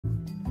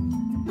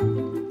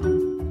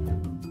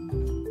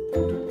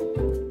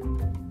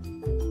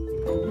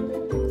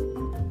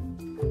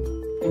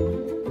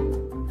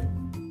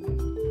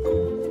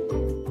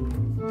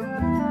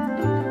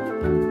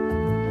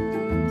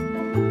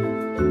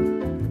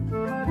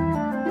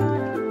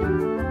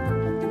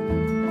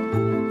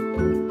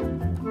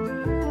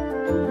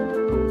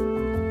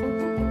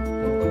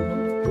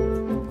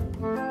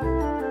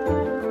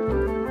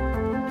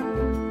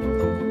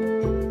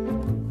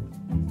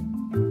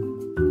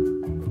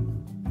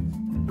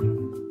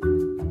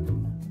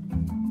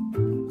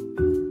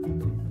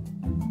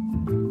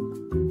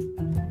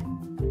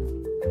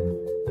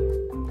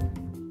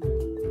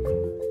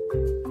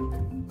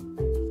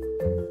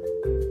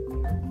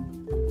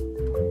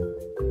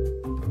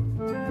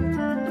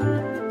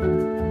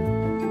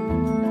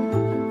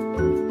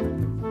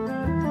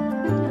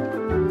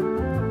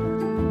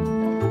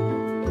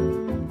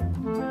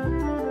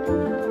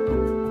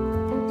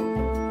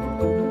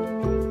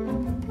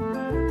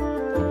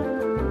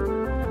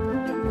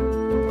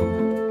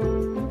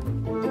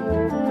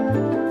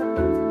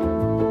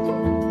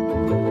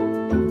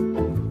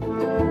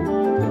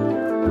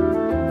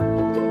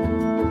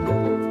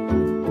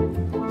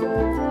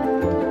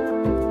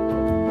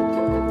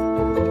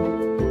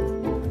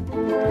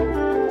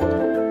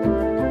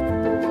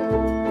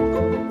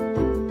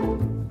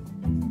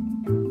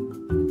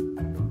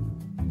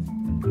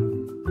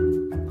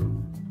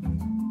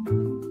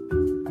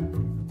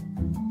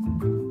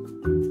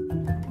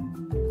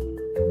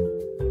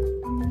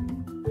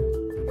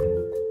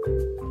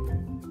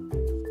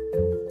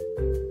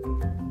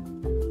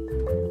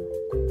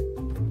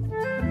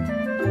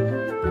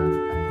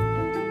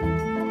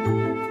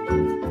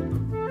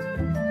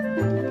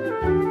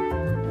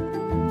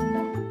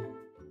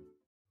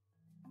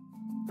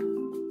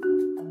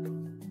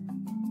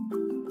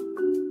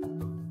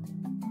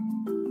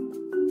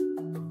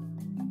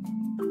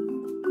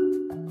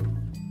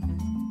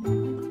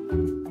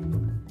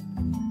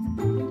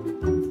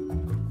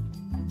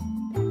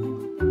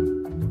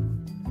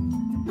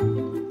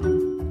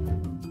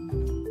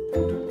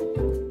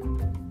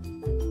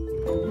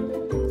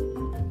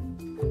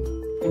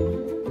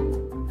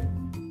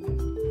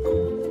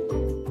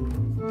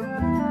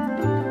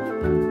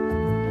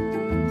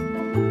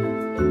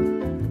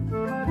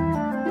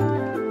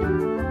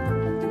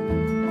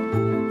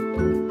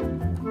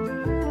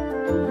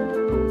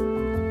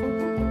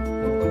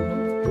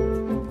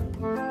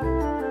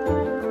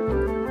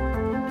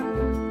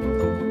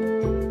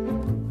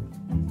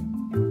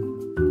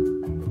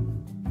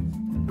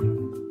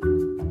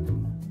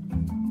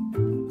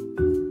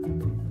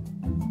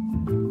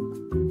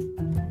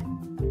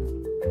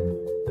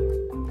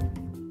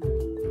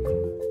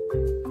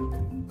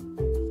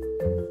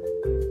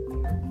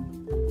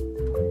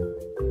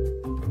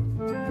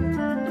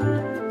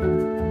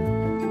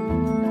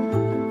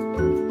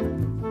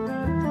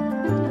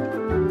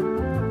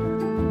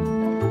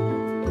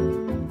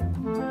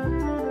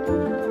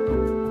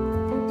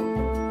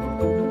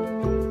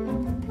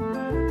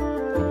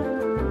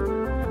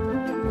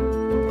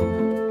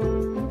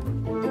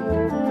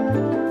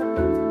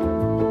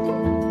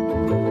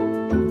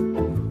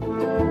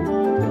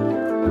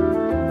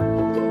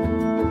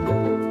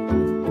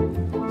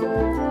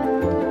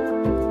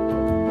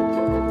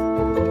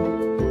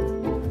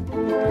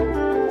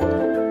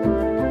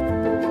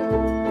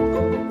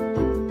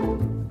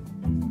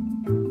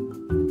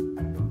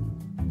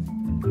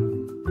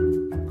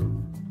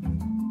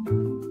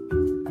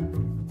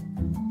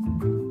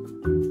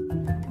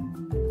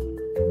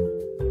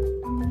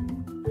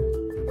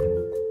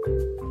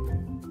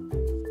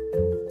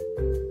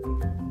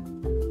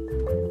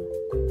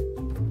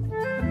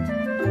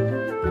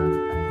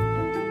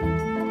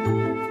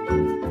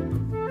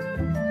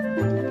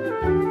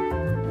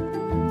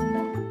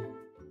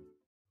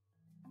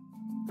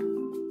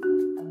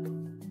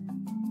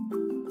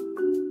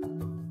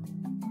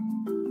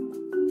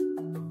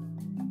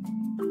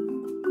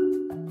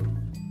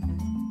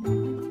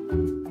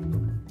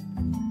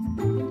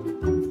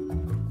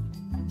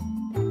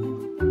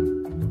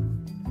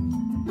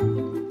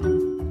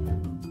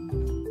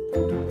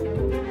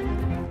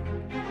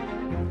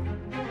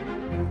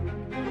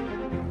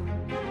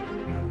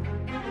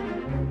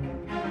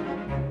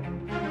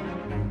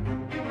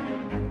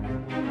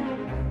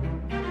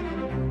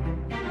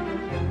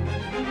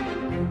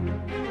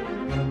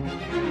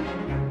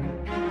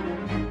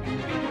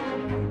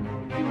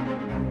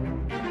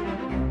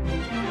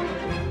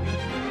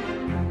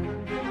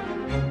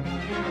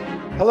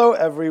Hello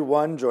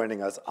everyone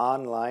joining us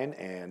online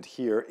and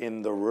here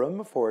in the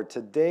room for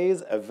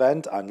today's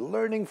event on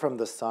learning from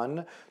the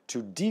sun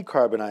to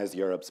decarbonize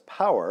Europe's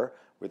power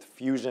with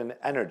fusion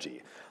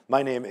energy.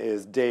 My name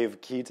is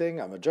Dave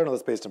Keating. I'm a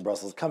journalist based in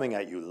Brussels coming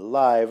at you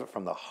live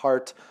from the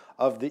heart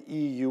of the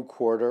EU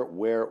quarter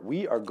where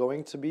we are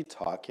going to be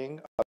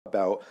talking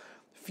about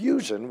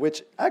fusion,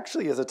 which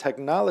actually is a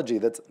technology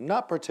that's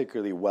not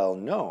particularly well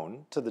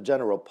known to the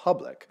general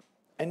public.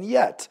 And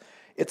yet,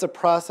 it's a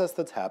process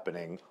that's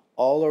happening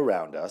all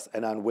around us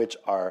and on which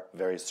our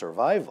very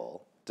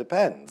survival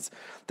depends.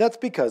 That's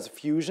because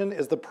fusion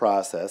is the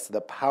process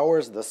that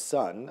powers the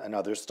sun and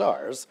other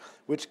stars,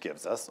 which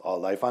gives us all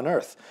life on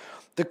Earth.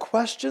 The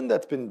question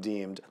that's been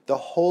deemed the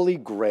holy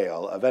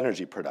grail of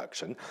energy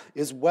production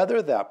is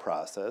whether that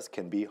process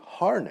can be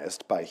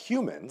harnessed by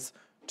humans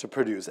to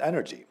produce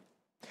energy.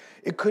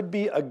 It could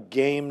be a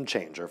game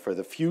changer for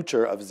the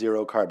future of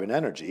zero carbon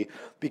energy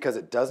because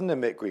it doesn't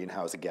emit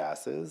greenhouse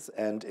gases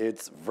and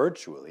it's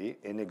virtually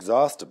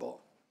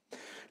inexhaustible.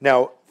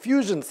 Now,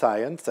 fusion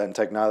science and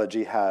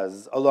technology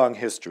has a long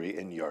history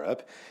in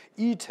Europe.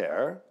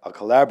 ITER, a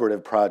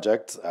collaborative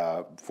project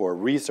for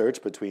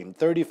research between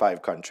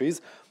 35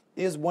 countries,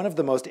 is one of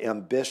the most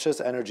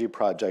ambitious energy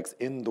projects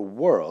in the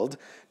world,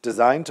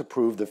 designed to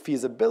prove the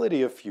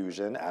feasibility of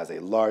fusion as a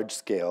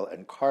large-scale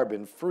and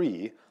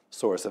carbon-free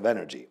source of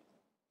energy.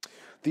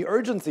 The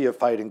urgency of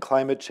fighting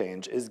climate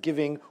change is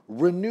giving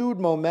renewed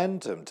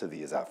momentum to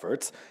these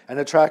efforts and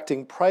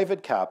attracting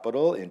private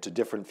capital into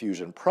different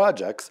fusion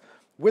projects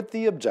with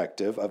the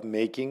objective of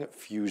making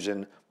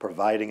fusion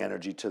providing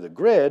energy to the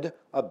grid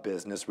a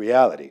business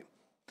reality.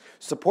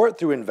 Support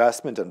through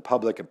investment in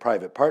public and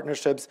private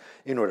partnerships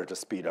in order to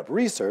speed up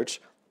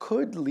research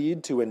could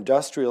lead to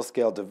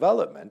industrial-scale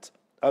development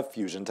of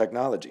fusion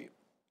technology.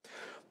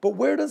 But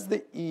where does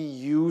the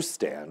EU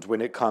stand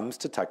when it comes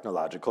to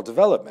technological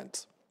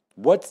development?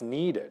 What's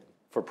needed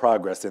for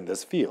progress in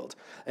this field?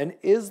 And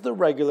is the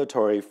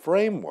regulatory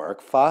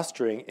framework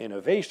fostering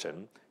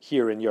innovation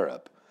here in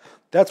Europe?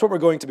 That's what we're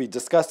going to be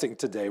discussing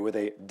today with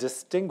a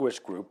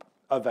distinguished group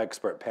of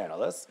expert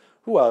panelists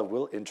who I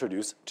will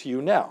introduce to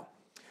you now.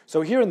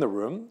 So here in the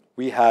room,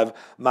 we have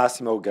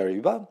Massimo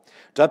Gariba,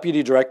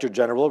 Deputy Director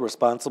General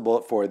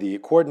responsible for the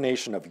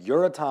coordination of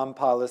Euratom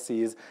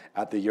policies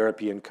at the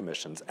European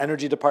Commission's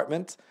Energy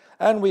Department.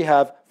 And we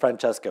have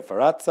Francesca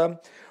Ferrazza,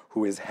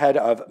 who is Head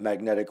of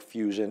Magnetic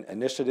Fusion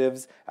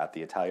Initiatives at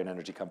the Italian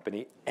energy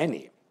company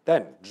Eni.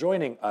 Then,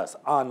 joining us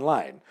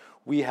online,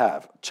 we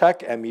have Czech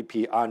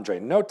MEP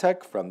Andrej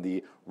Notek from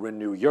the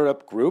Renew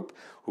Europe group,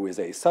 who is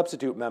a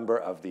substitute member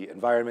of the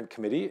Environment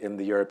Committee in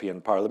the European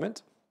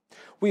Parliament.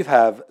 We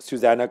have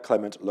Susanna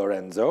Clement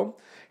Lorenzo,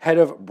 Head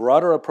of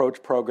Broader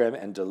Approach Program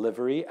and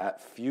Delivery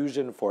at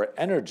Fusion for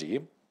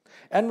Energy.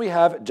 And we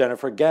have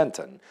Jennifer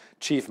Ganton,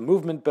 Chief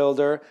Movement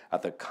Builder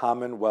at the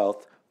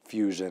Commonwealth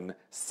Fusion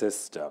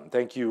System.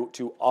 Thank you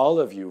to all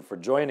of you for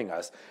joining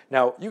us.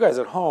 Now, you guys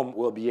at home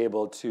will be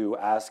able to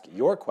ask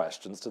your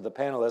questions to the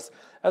panelists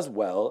as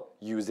well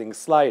using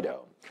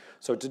Slido.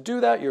 So to do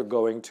that, you're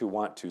going to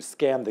want to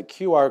scan the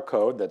QR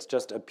code that's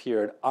just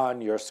appeared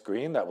on your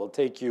screen. That will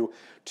take you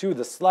to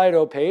the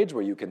Slido page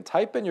where you can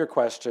type in your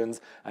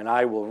questions, and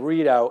I will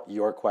read out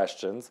your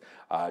questions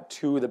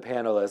to the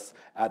panelists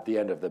at the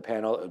end of the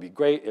panel. It would be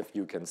great if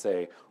you can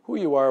say who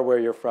you are, where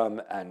you're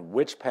from, and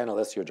which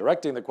panelist you're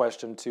directing the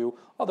question to,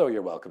 although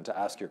you're welcome to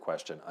ask your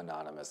question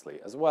anonymously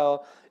as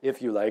well,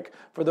 if you like.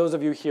 For those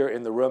of you here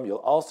in the room, you'll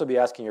also be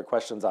asking your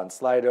questions on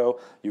Slido.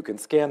 You can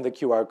scan the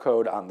QR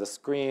code on the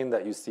screen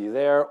that you see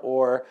there,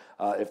 or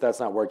if that's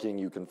not working,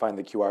 you can find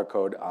the QR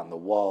code on the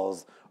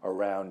walls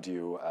around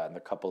you and a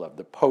couple of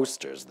the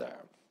posters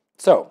there.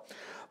 So,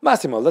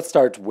 Massimo, let's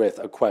start with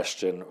a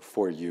question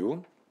for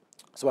you.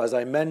 So as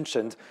I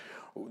mentioned,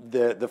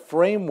 the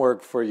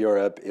framework for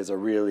Europe is a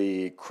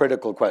really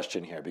critical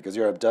question here because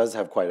Europe does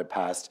have quite a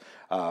past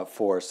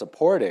for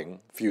supporting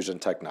fusion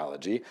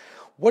technology.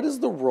 What is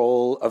the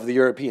role of the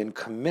European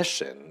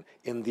Commission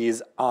in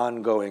these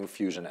ongoing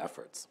fusion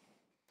efforts?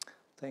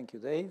 Thank you,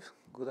 Dave.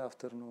 Good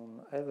afternoon,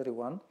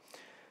 everyone.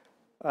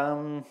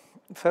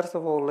 First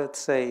of all, let's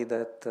say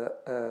that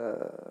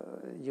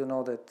you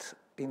know that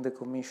in the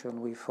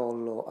Commission we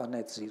follow a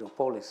net zero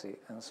policy,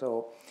 and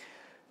so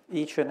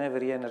each and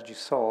every energy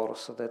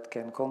source that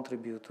can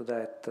contribute to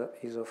that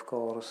is, of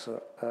course,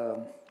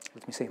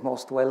 let me say,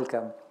 most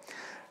welcome.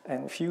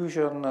 And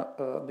fusion,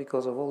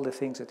 because of all the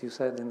things that you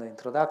said in the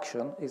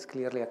introduction, is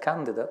clearly a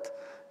candidate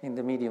in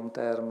the medium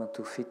term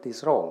to fit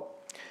this role.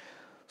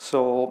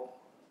 So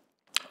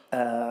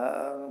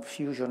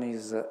fusion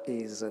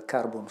is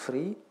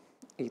carbon-free,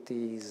 it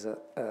is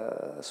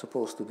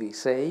supposed to be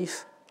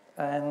safe,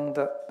 and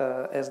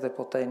has the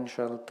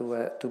potential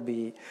to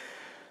be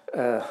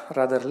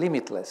rather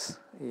limitless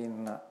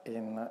in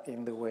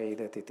the way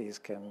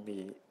that can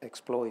be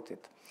exploited.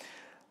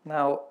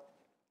 Now,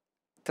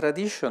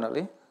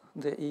 traditionally,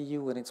 the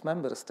EU and its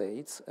member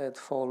states had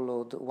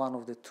followed one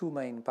of the two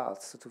main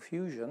paths to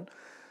fusion,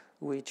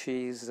 which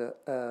is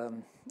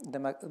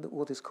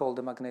what is called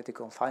the magnetic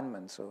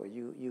confinement. So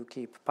you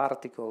keep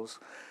particles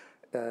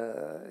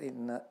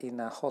in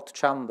a hot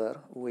chamber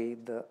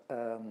with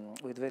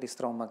very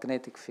strong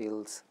magnetic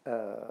fields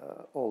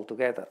all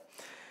together.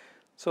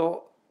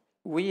 So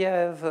we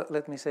have,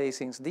 let me say,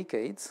 since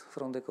decades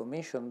from the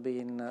Commission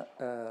been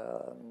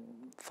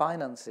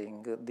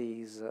financing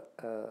these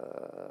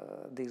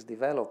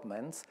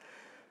developments,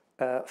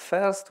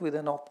 first with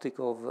an optic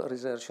of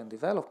research and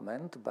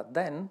development, but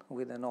then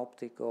with an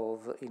optic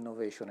of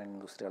innovation and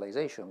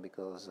industrialization,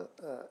 because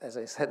as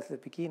I said at the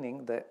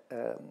beginning,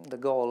 the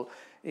goal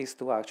is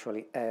to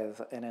actually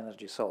have an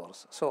energy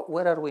source. So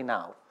where are we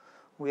now?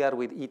 We are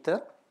with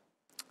ITER.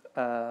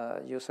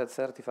 You said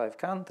 35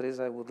 countries.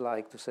 I would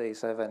like to say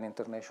 7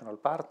 international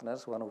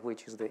partners, one of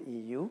which is the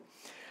EU.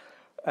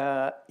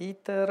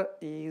 ITER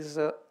is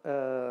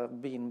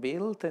being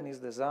built and is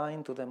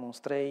designed to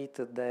demonstrate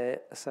the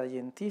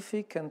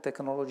scientific and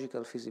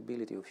technological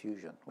feasibility of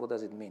fusion. What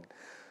does it mean?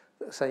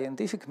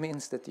 Scientific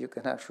means that you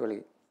can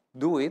actually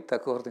do it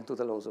according to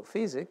the laws of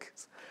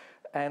physics,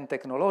 and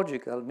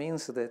technological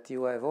means that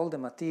you have all the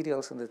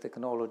materials and the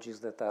technologies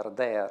that are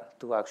there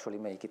to actually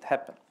make it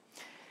happen.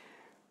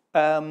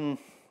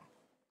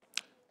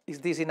 Is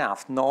this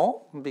enough?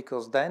 No,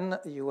 because then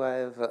you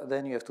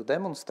have to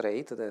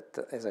demonstrate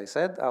that, as I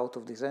said, out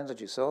of this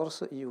energy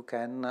source you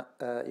can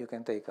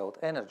take out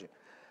energy,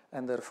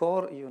 and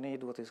therefore you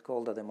need what is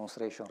called a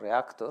demonstration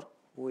reactor,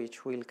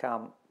 which will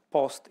come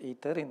post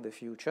ITER in the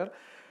future,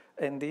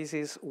 and this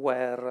is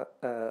where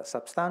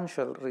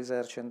substantial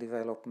research and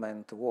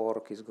development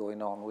work is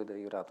going on with the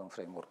Euratom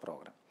Framework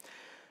Program.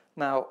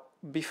 Now,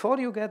 before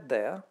you get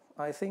there,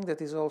 I think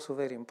that is also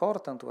very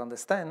important to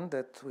understand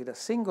that with a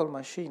single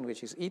machine,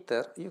 which is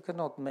ITER, you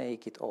cannot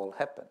make it all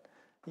happen.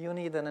 You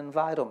need an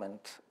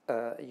environment,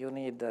 you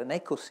need an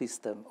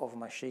ecosystem of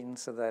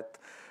machines that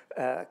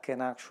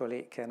can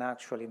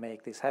actually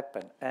make this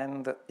happen.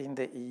 And in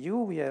the EU,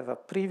 we have a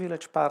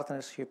privileged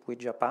partnership with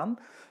Japan,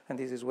 and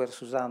this is where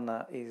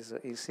Susanna is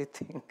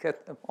sitting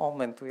at the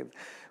moment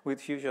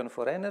with Fusion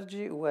for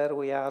Energy, where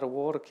we are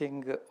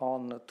working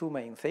on two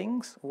main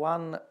things.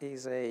 One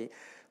is a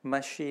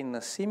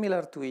machine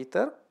similar to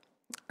ITER,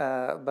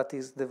 but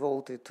is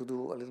devoted to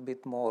do a little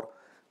bit more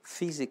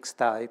physics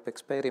type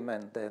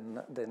experiment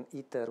than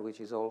ITER,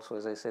 which is also,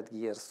 as I said,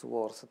 geared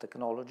towards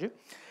technology.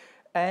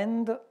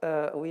 And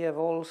we have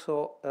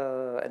also,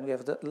 and we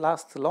have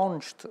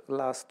launched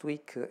last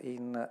week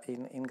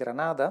in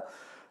Granada,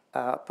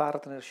 a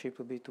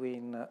partnership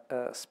between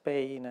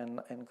Spain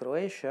and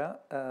Croatia,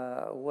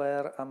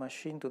 where a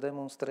machine to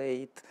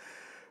demonstrate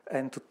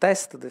and to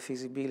test the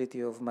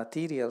feasibility of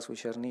materials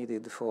which are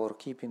needed for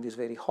keeping this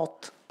very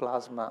hot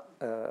plasma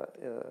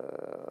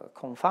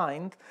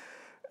confined,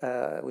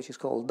 which is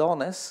called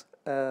DONES,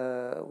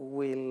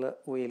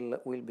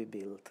 will be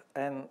built.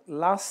 And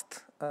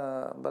last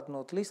but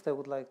not least, I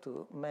would like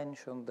to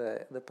mention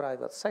the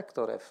private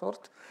sector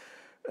effort.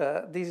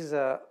 This is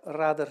a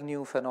rather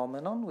new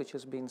phenomenon which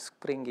has been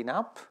springing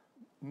up,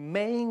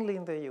 mainly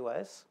in the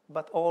US,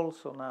 but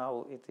also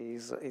now it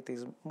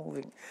is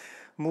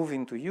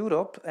moving to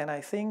Europe. And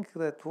I think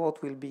that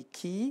what will be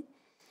key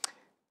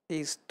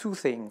is two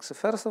things.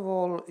 First of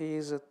all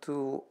is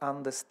to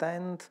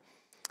understand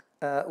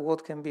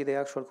what can be the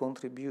actual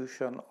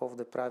contribution of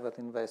the private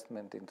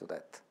investment into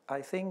that.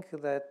 I think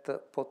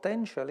that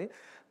potentially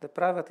the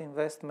private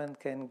investment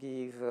can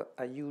give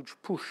a huge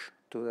push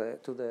to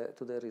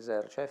the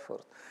research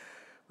effort.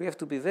 We have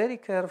to be very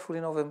careful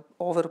in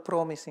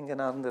over-promising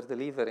and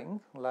under-delivering,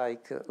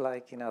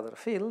 like in other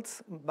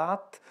fields,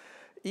 but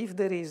if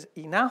there is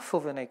enough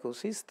of an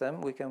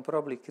ecosystem, we can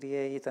probably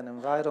create an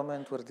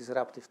environment where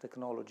disruptive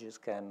technologies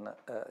can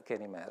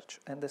emerge.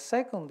 And the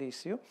second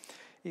issue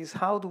is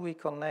how do we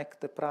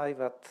connect the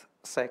private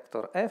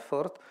sector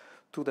effort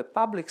to the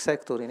public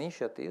sector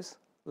initiatives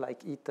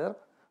like ITER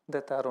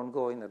that are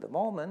ongoing at the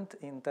moment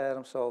in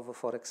terms of,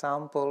 for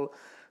example,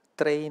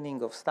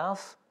 training of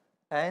staff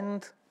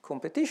and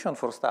competition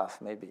for staff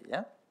maybe,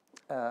 yeah?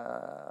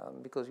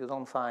 Because you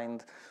don't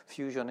find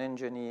fusion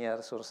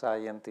engineers or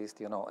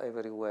scientists,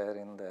 everywhere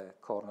in the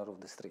corner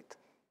of the street.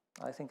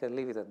 I think I'll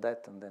leave it at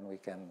that and then we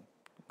can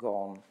go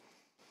on.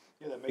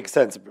 Yeah, that makes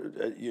sense.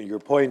 Your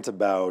point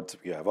about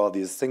you have all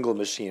these single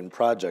machine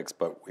projects,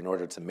 but in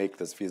order to make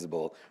this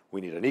feasible, we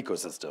need an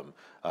ecosystem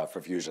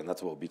for fusion.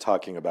 That's what we'll be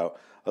talking about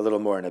a little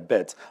more in a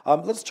bit.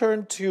 Let's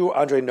turn to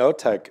Andrej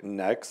Notek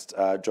next,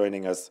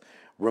 joining us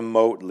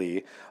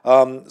remotely.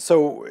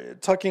 So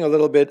talking a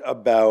little bit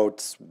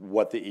about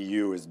what the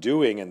EU is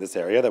doing in this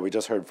area that we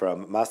just heard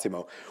from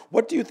Massimo,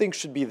 what do you think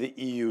should be the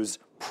EU's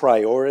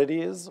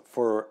priorities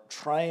for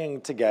trying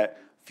to get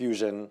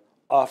fusion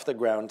off the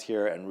ground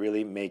here and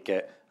really make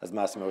it, as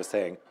Massimo was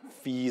saying,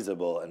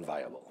 feasible and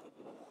viable?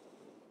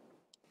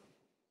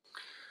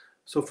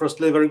 So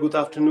firstly, very good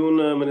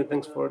afternoon. Many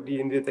thanks for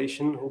the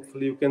invitation.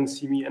 Hopefully you can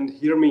see me and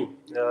hear me.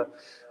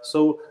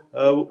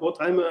 What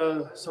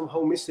I'm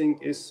somehow missing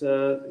is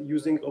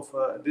using of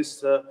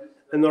this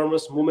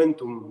enormous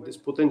momentum, this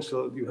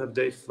potential you have,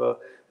 Dave,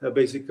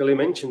 basically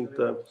mentioned.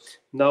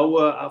 Now,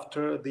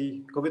 after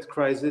the COVID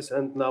crisis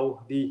and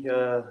now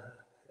the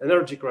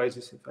energy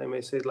crisis, if I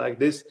may say it like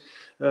this,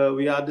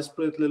 we are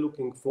desperately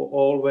looking for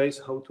all ways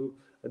how to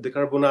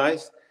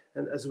decarbonize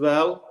and as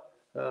well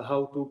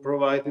how to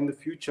provide in the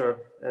future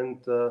and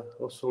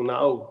also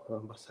now,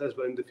 but as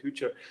well in the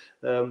future,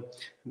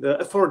 the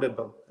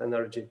affordable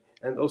energy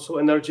and also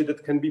energy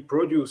that can be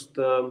produced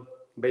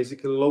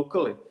basically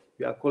locally.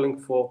 We are calling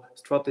for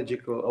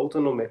strategical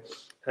autonomy.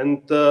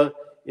 And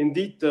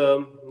indeed,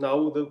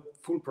 now the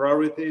full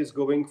priority is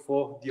going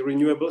for the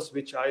renewables,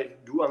 which I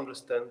do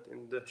understand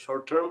in the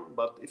short term.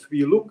 But if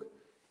we look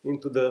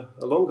into the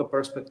longer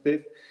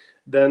perspective,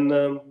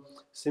 then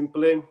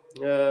simply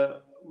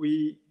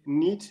we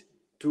need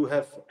to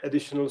have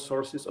additional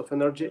sources of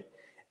energy.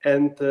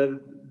 And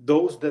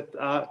those that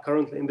are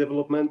currently in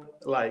development,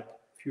 like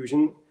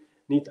fusion,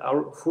 need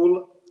our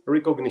full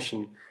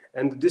recognition.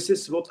 And this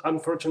is what,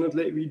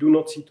 unfortunately, we do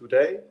not see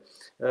today.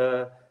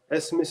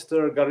 As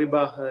Mr.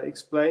 Gariba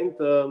explained,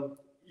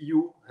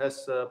 EU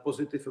has a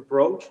positive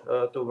approach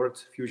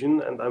towards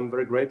fusion, and I'm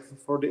very grateful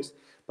for this.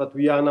 But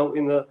we are now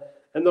in an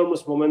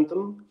enormous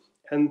momentum.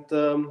 And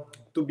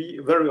to be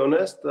very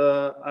honest,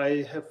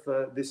 I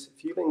have this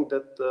feeling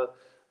that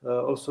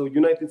also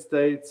United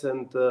States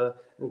and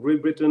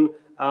Great Britain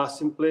are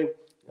simply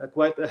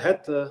quite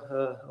ahead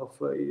of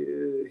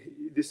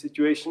this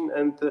situation,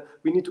 and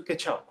we need to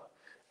catch up.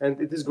 And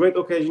it is a great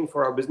occasion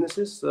for our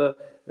businesses,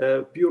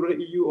 pure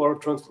EU or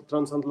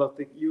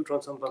transatlantic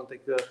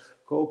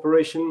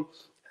cooperation.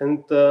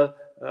 And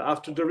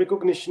after the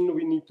recognition,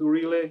 we need to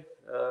really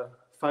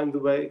find a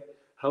way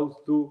how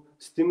to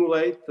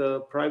stimulate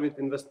private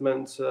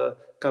investments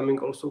coming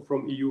also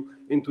from EU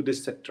into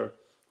this sector.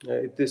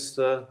 It is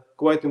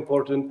quite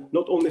important,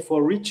 not only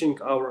for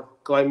reaching our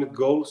climate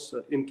goals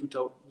in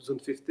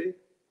 2050,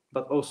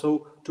 but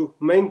also to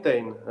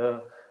maintain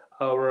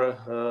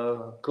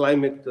our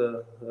climate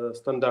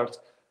standards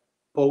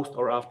post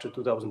or after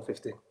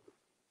 2050.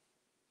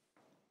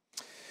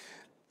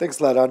 Thanks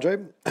a lot, Andre.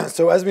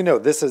 So as we know,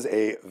 this is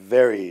a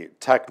very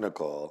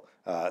technical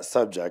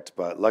subject,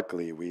 but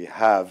luckily we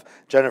have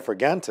Jennifer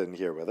Ganton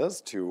here with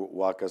us to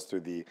walk us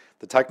through the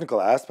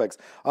technical aspects.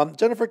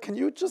 Jennifer, can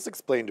you just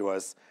explain to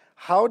us,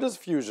 how does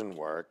fusion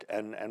work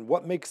and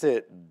what makes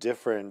it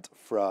different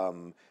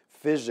from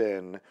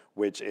fission,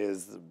 which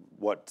is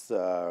what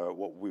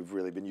we've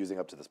really been using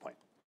up to this point?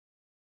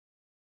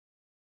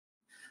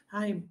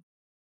 Hi.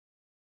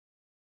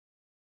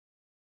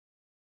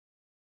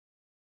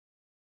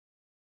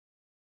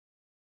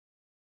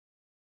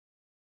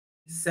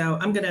 So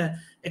I'm going to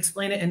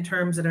explain it in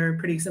terms that are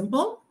pretty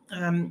simple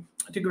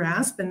to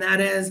grasp, and that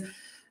is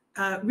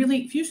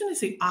really fusion is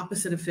the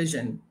opposite of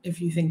fission,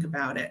 if you think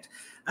about it.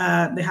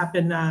 They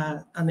happen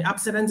on the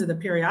opposite ends of the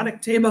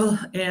periodic table,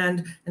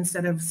 and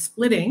instead of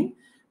splitting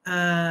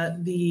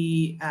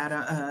the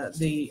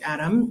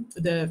atom,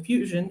 the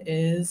fusion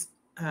is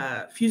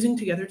fusing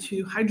together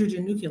two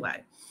hydrogen nuclei.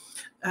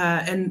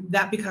 And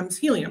that becomes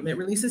helium. It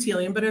releases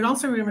helium, but it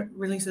also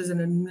releases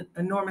an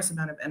enormous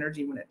amount of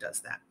energy when it does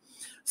that.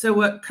 So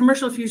what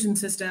commercial fusion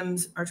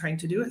systems are trying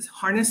to do is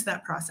harness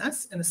that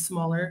process in a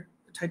smaller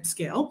type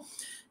scale,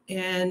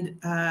 and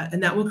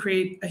that will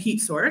create a heat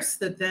source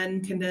that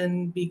can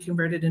then be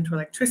converted into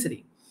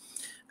electricity.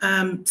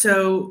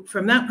 So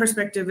from that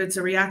perspective, it's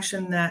a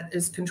reaction that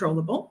is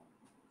controllable.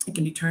 It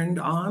can be turned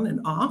on and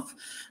off.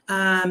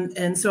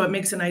 And so it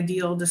makes an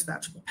ideal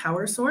dispatchable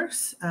power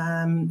source,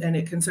 and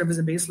it can serve as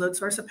a baseload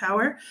source of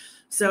power.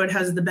 So it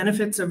has the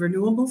benefits of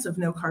renewables, of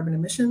no carbon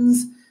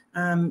emissions,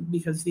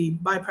 because the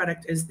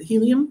byproduct is the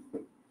helium.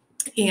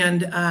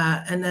 And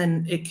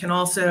then it can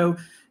also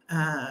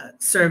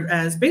serve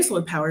as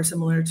baseload power,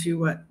 similar to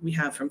what we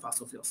have from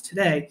fossil fuels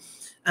today.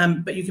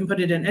 But you can put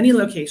it in any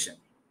location.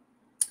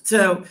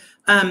 So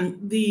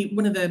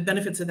one of the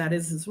benefits of that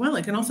is as well,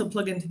 it can also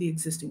plug into the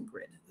existing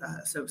grid.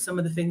 So some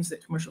of the things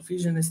that commercial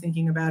fusion is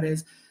thinking about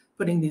is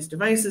putting these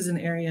devices in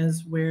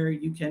areas where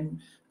you can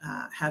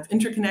have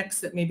interconnects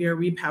that maybe are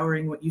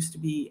repowering what used to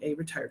be a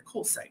retired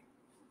coal site.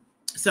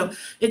 So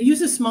it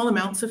uses small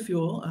amounts of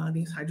fuel,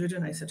 these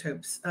hydrogen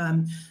isotopes,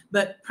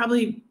 but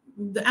probably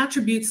the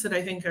attributes that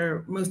I think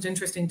are most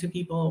interesting to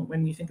people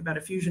when you think about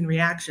a fusion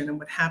reaction and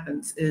what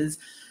happens is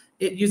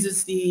it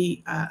uses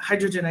the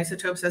hydrogen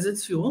isotopes as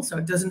its fuel, so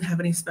it doesn't have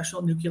any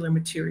special nuclear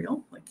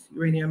material like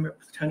uranium or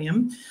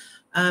plutonium.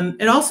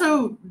 It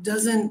also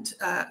doesn't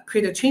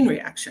create a chain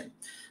reaction.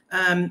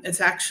 It's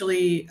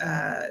actually,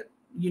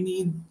 you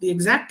need the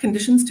exact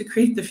conditions to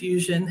create the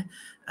fusion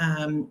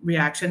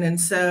reaction. And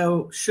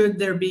so should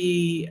there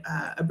be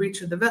a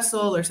breach of the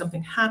vessel or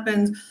something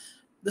happens,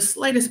 the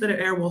slightest bit of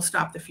air will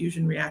stop the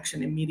fusion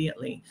reaction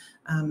immediately.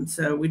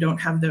 So we don't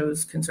have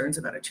those concerns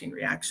about a chain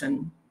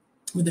reaction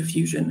with the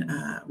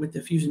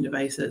fusion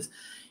devices.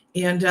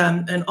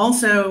 And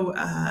also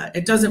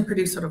it doesn't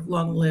produce sort of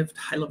long-lived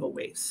high-level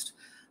waste.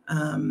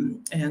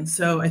 And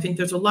so I think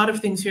there's a lot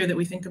of things here that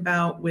we think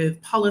about with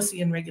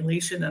policy and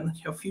regulation, and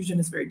how fusion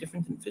is very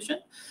different than fission.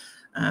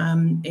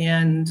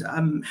 And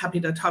I'm happy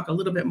to talk a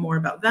little bit more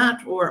about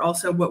that, or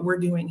also what we're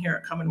doing here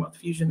at Commonwealth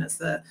Fusion as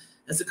the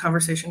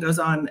conversation goes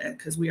on,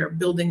 because we are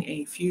building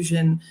a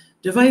fusion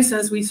device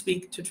as we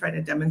speak to try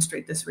to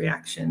demonstrate this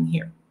reaction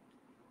here.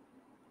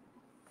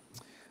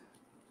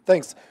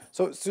 Thanks.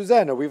 So,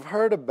 Susanna, we've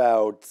heard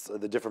about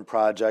the different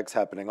projects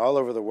happening all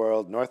over the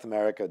world, North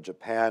America,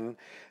 Japan.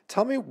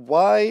 Tell me,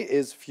 why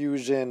is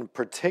fusion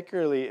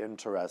particularly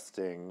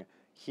interesting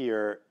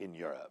here in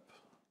Europe?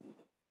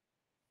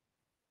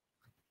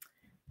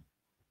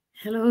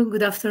 Hello,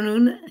 good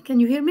afternoon. Can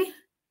you hear me?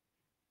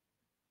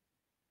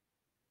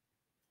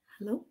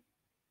 Hello?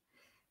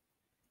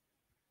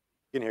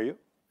 I can hear you.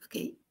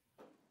 Okay.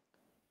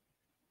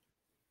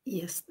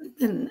 Yes.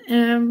 Then,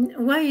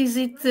 why is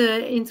it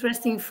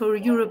interesting for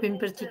Europe in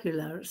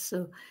particular?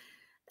 So,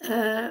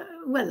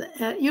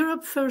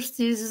 Europe first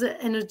is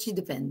energy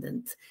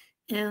dependent,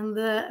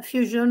 and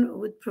fusion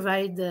would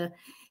provide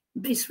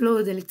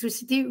baseload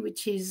electricity,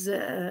 which is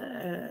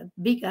a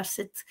big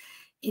asset.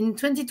 In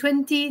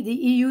 2020, the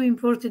EU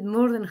imported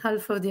more than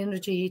half of the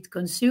energy it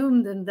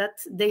consumed, and that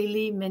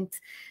daily meant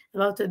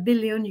about €1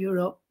 billion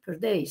per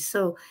day.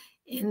 So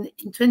in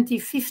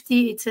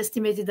 2050, it's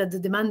estimated that the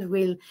demand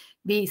will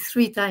be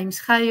 3 times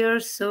higher.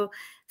 So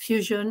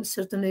fusion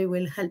certainly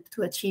will help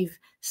to achieve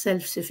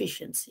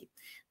self-sufficiency.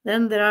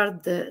 Then there are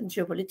the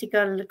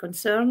geopolitical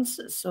concerns.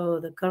 So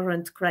the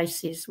current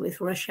crisis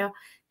with Russia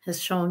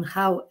has shown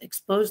how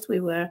exposed we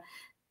were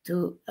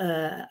to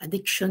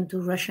addiction to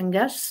Russian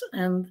gas,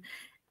 and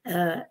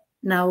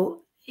now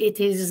it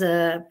is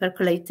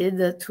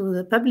percolated to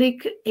the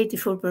public.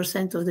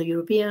 84% of the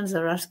Europeans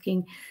are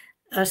asking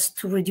us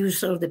to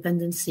reduce our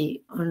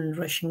dependency on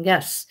Russian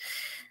gas.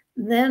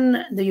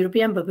 Then the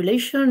European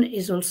population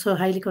is also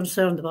highly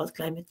concerned about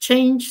climate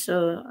change.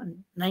 So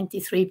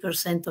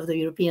 93% of the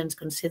Europeans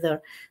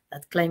consider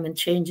that climate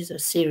change is a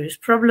serious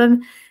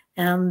problem,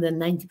 and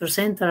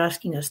 90% are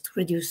asking us to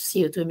reduce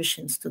CO2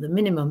 emissions to the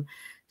minimum.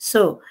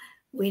 So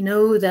we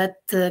know that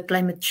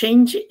climate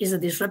change is a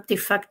disruptive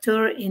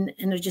factor in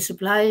energy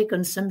supply,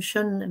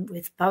 consumption,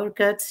 with power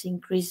cuts,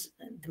 increased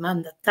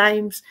demand at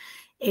times,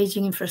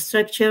 aging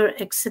infrastructure,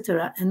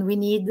 etc. And we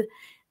need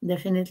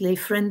definitely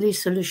friendly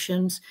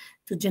solutions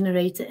to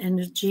generate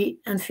energy,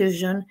 and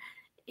fusion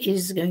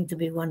is going to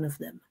be one of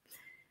them.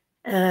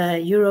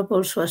 Europe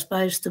also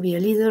aspires to be a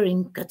leader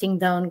in cutting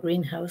down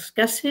greenhouse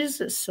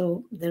gases,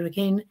 so there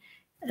again,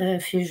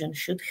 fusion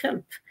should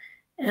help.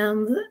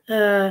 And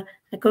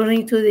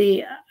according to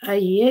the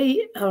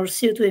IEA, our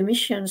CO2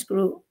 emissions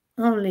grew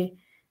only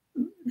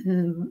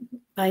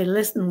by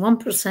less than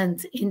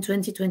 1% in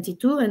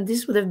 2022, and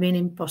this would have been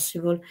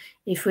impossible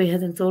if we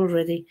hadn't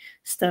already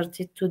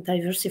started to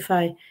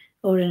diversify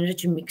our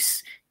energy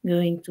mix,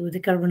 going to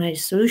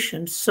decarbonized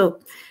solutions. So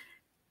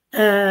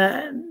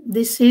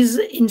this is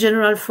in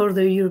general for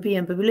the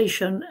European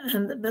population,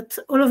 but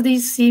all of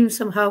these seem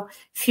somehow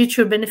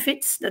future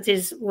benefits, that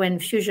is when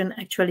fusion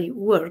actually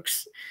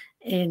works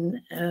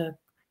in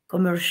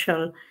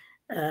commercial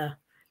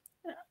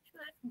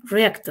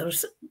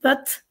reactors.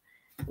 But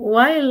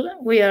while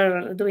we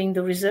are doing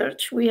the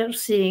research, we are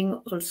seeing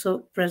also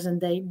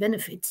present-day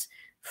benefits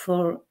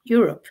for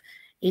Europe.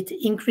 It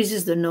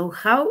increases the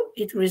know-how,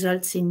 it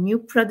results in new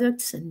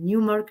products and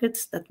new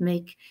markets that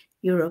make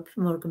Europe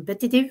more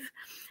competitive.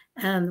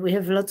 And we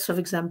have lots of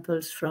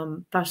examples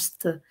from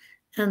past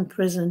and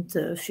present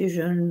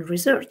fusion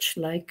research,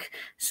 like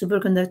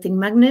superconducting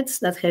magnets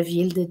that have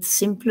yielded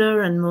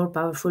simpler and more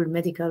powerful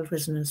medical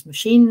resonance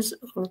machines,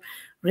 or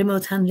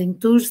remote handling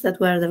tools that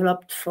were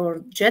developed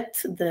for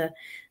JET,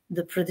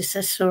 the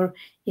predecessor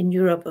in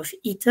Europe of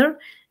ITER,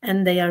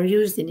 and they are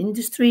used in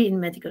industry, in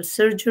medical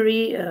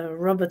surgery,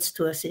 robots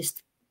to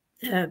assist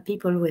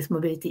people with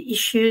mobility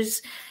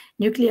issues,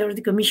 nuclear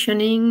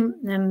decommissioning,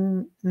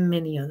 and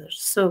many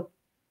others. So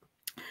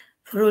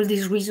for all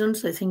these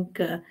reasons, I think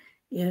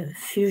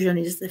fusion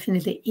is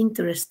definitely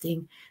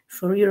interesting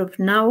for Europe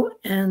now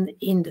and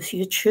in the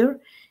future,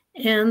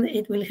 and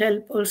it will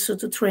help also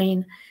to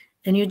train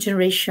a new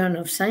generation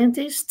of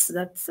scientists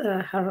that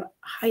are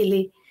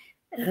highly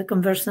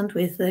conversant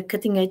with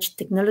cutting-edge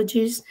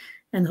technologies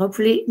and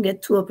hopefully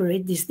get to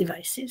operate these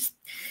devices.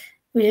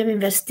 We have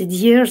invested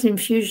years in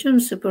fusion,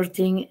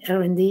 supporting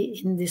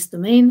R&D in this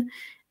domain,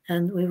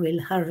 and we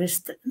will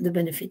harvest the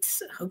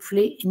benefits,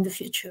 hopefully, in the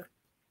future.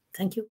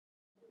 Thank you.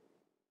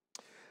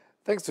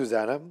 Thanks,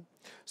 Susanna.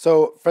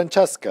 So,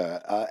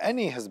 Francesca,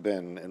 Eni has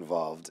been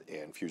involved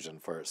in fusion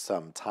for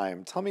some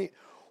time. Tell me,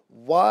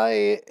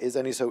 why is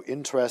Eni so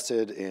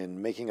interested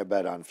in making a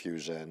bet on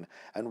fusion,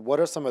 and what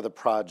are some of the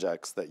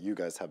projects that you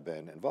guys have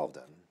been involved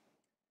in?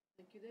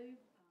 Thank you, Dave.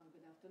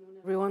 Good afternoon,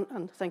 everyone,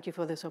 and thank you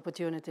for this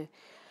opportunity.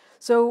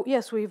 So,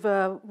 yes,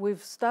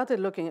 we've started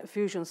looking at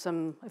fusion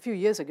a few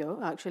years ago,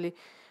 actually,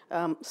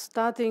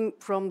 starting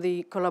from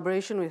the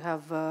collaboration we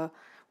have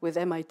with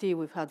MIT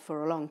we've had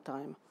for a long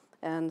time.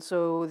 And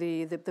so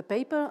the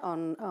paper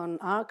on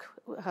ARC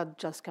had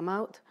just come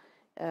out,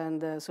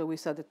 and so we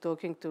started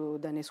talking to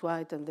Dennis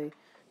White and the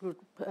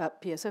group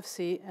at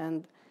PSFC,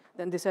 and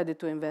then decided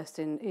to invest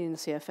in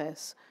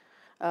CFS.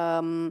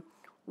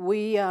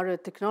 We are a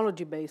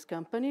technology-based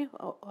company,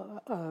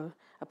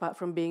 apart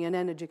from being an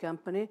energy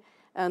company,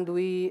 and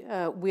we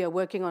are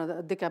working on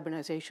a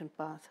decarbonization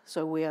path.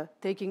 So we are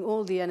taking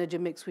all the energy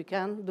mix we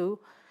can do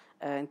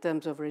in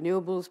terms of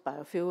renewables,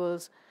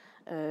 biofuels,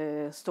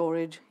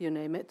 storage, you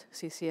name it,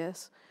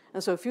 CCS.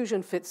 And so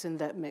fusion fits in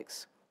that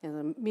mix. In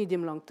the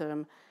medium, long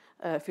term,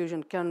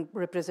 fusion can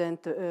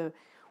represent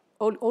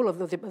all of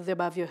the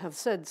above you have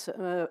said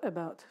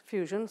about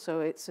fusion. So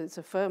it's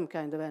a firm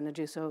kind of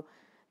energy. So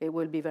it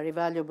will be very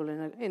valuable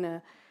in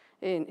an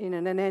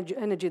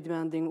energy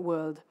demanding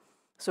world.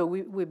 So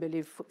we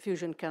believe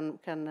fusion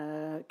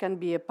can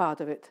be a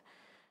part of it.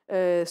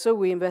 So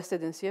we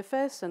invested in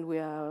CFS, and we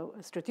are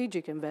a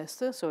strategic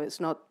investor. So it's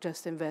not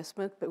just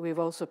investment, but we've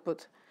also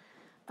put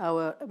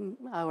our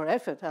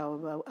effort,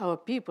 our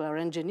people, our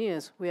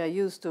engineers. We are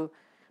used to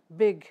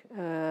big,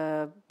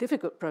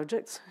 difficult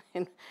projects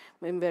in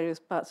various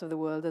parts of the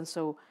world, and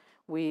so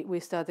we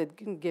started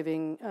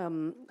giving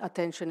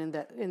attention in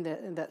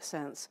that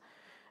sense.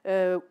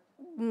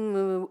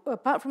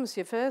 Apart from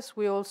CFS,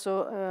 we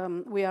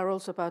are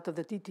also part of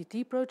the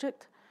TTT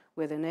project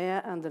with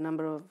Enea and a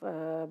number of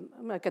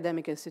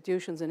academic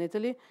institutions in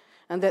Italy,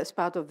 and that's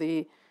part of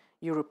the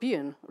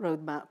European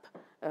roadmap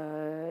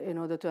in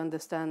order to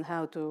understand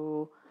how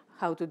to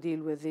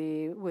deal with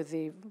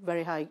the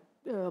very high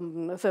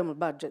thermal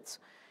budgets.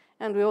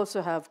 And we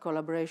also have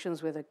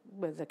collaborations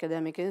with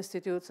academic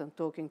institutes and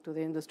talking to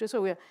the industry.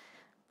 So we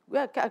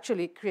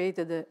actually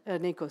created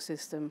an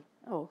ecosystem,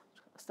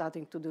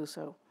 starting to do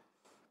so.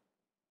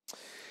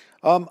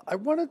 I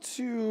wanted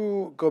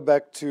to go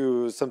back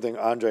to something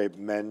Andre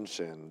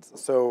mentioned.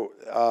 So,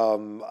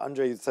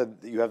 Andre, you said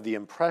you have the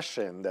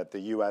impression that the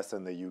US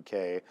and the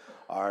UK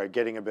are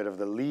getting a bit of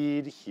the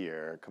lead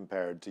here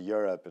compared to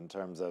Europe in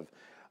terms of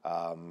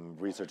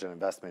research and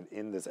investment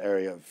in this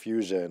area of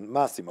fusion.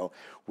 Massimo,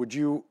 would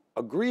you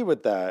agree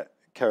with that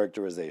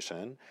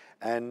characterization?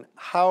 And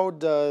how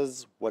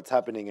does what's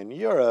happening in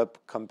Europe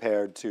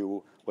compare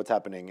to what's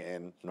happening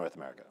in North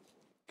America?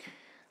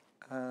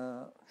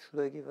 Should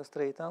I give a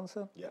straight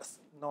answer? Yes.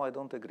 No, I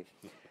don't agree.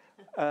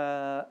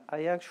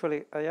 I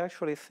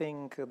actually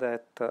think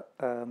that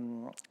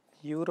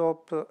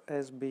Europe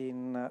has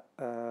been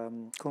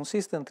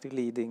consistently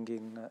leading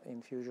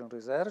in fusion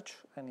research,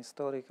 and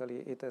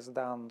historically it has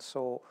done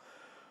so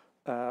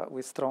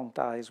with strong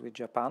ties with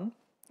Japan.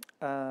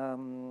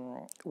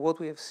 What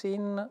we have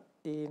seen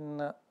in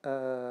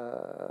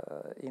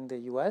the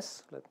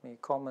US, let me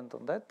comment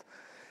on that,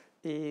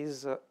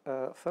 is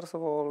first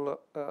of all,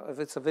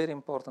 it's a very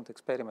important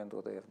experiment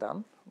what they have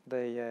done.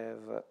 They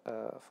have,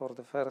 for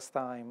the first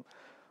time,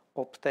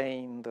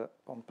 obtained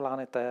on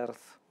planet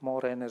Earth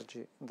more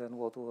energy than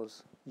what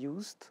was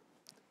used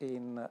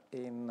in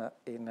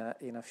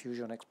a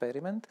fusion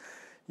experiment,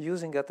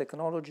 using a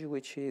technology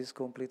which is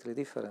completely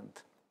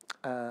different.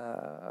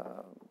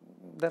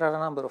 There are a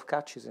number of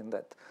catches in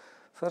that.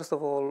 First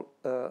of all,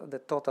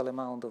 the total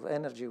amount of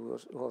energy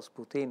was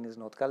put in is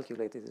not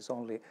calculated. It's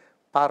only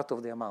part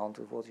of the amount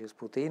of what is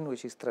put in,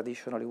 which is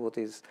traditionally what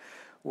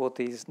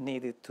is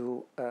needed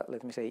to,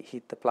 let me say,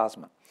 heat the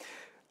plasma.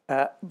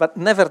 But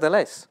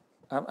nevertheless,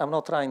 I'm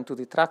not trying to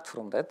detract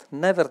from that.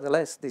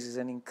 Nevertheless, this is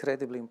an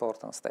incredibly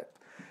important step.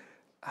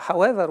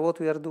 However, what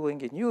we are doing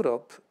in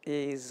Europe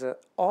is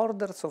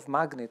orders of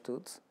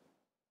magnitudes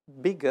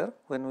bigger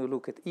when we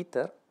look at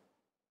ITER,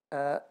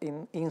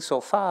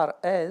 insofar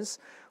as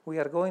we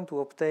are going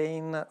to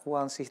obtain,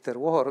 once ITER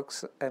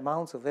works,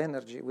 amounts of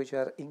energy which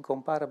are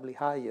incomparably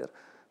higher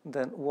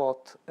than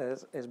what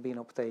has been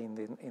obtained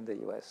in the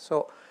US.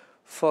 So,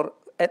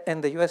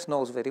 and the US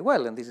knows very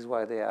well, and this is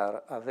why they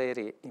are a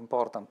very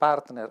important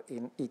partner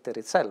in ITER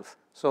itself.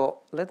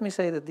 So let me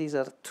say that these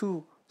are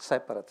two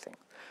separate things.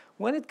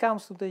 When it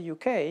comes to the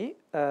UK,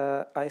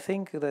 I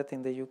think that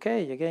in the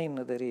UK,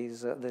 again, there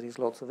is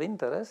lots of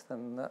interest,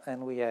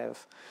 and we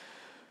have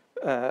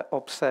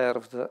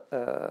observed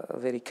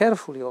very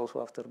carefully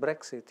also after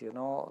Brexit, you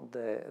know,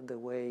 the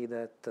way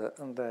that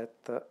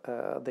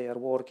they are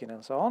working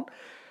and so on.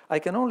 I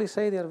can only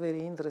say they are very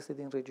interested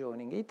in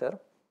rejoining ITER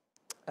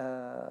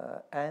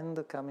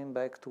and coming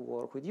back to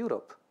work with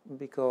Europe,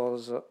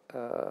 because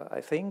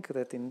I think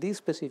that in this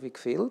specific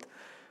field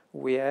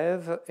we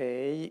have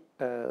a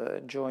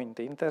joint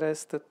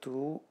interest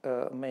to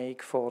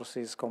make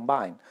forces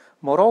combine.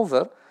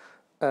 Moreover,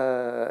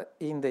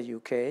 in the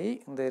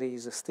UK, there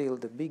is still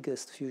the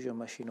biggest fusion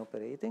machine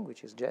operating,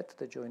 which is JET,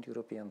 the Joint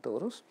European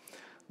Torus,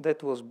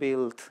 that was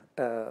built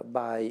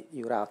by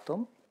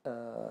Euratom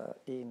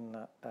in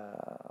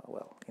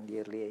the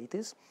early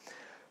 80s.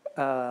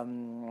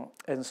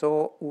 And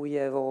so we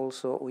have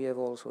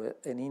also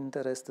an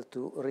interest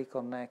to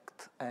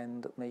reconnect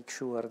and make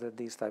sure that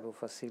these type of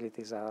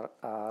facilities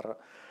are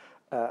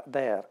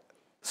there.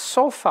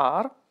 So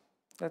far,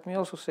 let me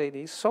also say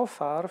this, so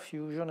far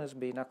fusion has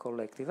been a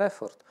collective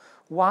effort.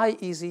 Why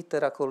is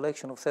ITER a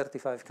collection of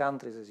 35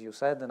 countries, as you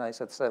said, and I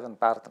said 7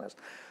 partners?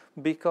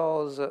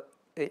 Because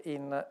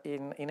in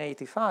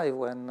 85,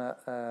 when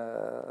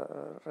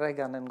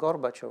Reagan and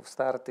Gorbachev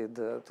started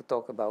to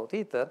talk about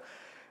ITER,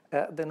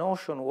 the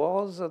notion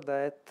was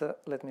that,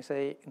 let me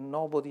say,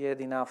 nobody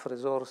had enough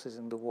resources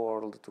in the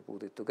world to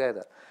put it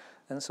together.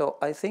 And so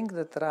I think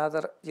that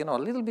rather, you know, a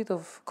little bit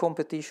of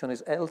competition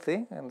is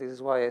healthy, and this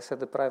is why I said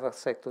the private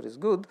sector is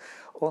good.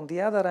 On the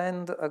other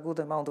hand, a good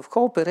amount of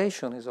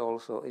cooperation is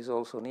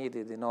also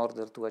needed in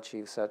order to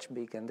achieve such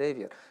big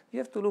endeavor. You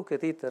have to look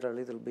at it a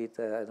little bit,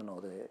 I don't know,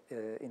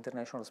 the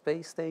International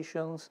Space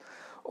Stations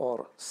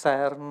or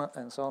CERN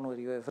and so on, where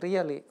you have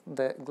really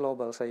the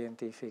global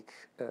scientific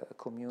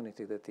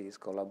community that is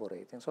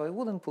collaborating. So I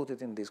wouldn't put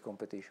it in these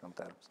competition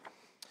terms.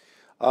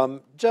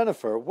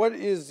 Jennifer, what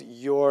is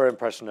your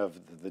impression of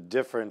the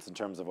difference in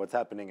terms of what's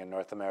happening in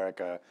North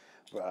America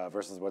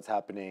versus what's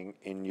happening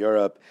in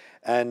Europe?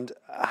 And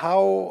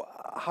how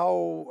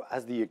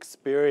has the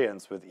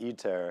experience with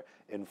ITER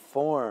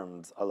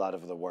informed a lot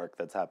of the work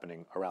that's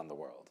happening around the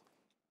world?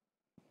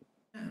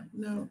 Yeah,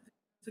 no,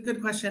 it's a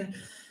good question.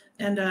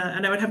 And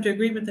I would have to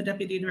agree with the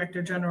Deputy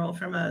Director General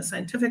from a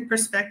scientific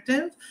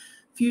perspective.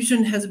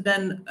 Fusion has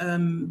been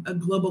a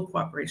global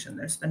cooperation.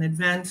 There's been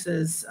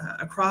advances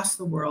across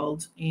the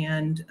world,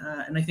 and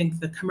I think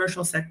the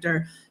commercial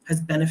sector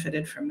has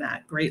benefited from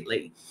that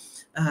greatly.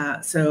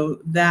 So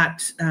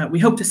that we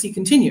hope to see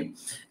continue.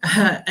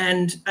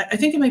 And I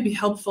think it might be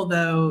helpful,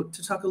 though,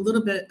 to talk a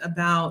little bit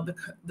about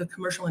the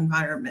commercial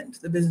environment,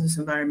 the business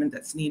environment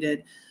that's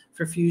needed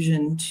for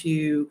fusion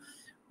to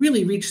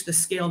really reach the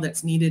scale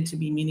that's needed to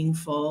be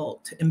meaningful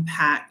to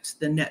impact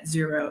the net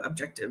zero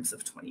objectives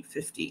of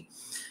 2050.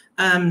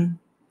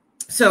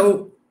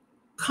 So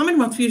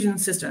Commonwealth Fusion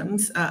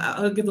Systems,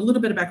 I'll give a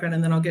little bit of background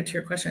and then I'll get to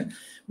your question.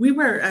 We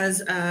were,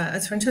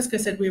 as Francesca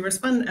said, we were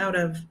spun out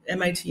of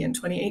MIT in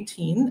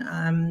 2018,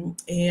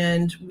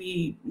 and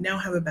we now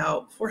have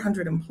about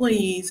 400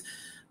 employees.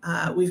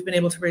 We've been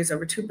able to raise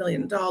over $2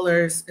 billion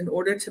in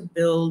order to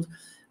build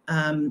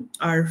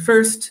our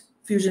first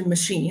fusion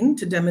machine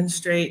to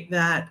demonstrate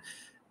that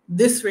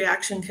this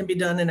reaction can be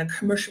done in a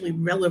commercially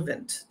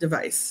relevant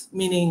device,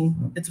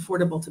 meaning it's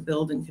affordable to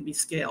build and can be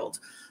scaled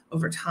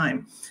over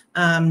time.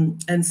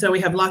 And so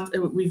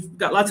we've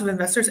got lots of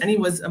investors. Eni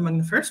was among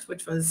the first,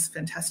 which was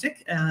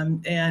fantastic,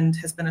 and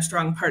has been a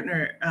strong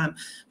partner.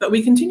 But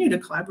we continue to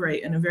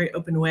collaborate in a very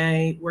open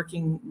way,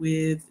 working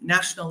with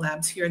national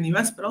labs here in the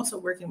US, but also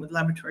working with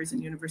laboratories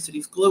and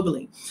universities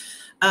globally.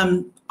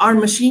 Our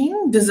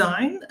machine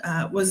design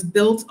was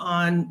built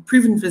on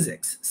proven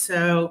physics.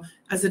 So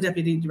as the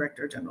Deputy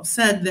Director General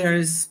said,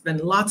 there's been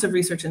lots of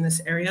research in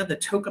this area. The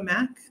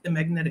tokamak, the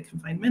magnetic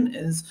confinement,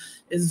 is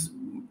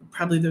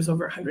probably there's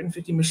over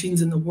 150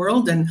 machines in the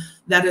world, and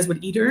that is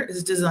what ITER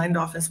is designed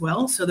off as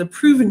well. So the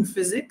proven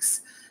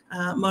physics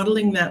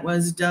modeling that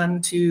was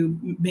done to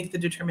make the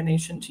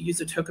determination to use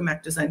a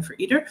tokamak design for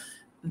ITER,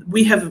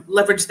 we have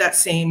leveraged that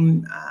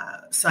same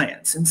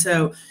science. And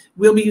so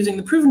we'll be using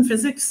the proven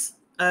physics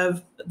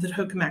of the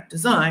tokamak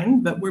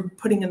design, but we're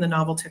putting in the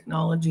novel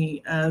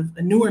technology of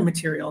a newer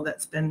material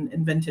that's been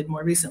invented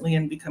more recently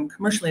and become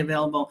commercially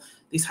available,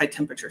 these high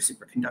temperature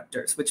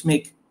superconductors, which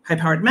make high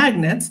powered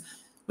magnets,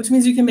 which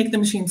means you can make the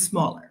machine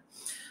smaller.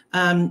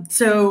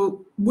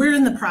 So we're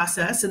in the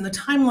process, and the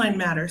timeline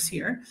matters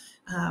here.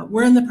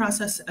 We're in the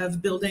process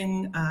of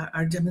building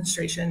our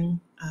demonstration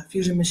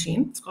fusion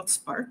machine. It's called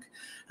Spark.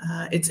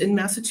 It's in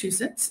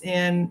Massachusetts,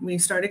 and we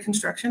started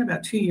construction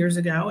about 2 years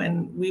ago,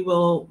 and we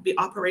will be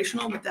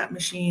operational with that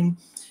machine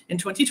in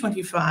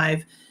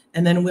 2025.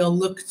 And then we'll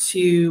look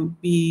to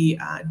be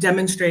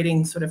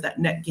demonstrating sort of that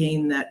net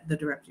gain that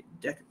the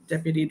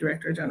Deputy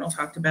Director General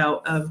talked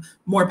about of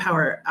more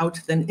power out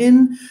than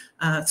in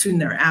soon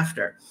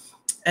thereafter.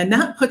 And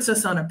that puts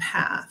us on a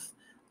path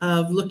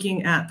of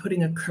looking at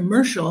putting a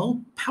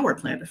commercial power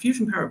plant, a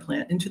fusion power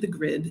plant, into the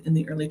grid in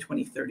the early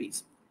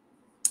 2030s.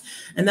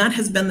 And that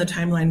has been the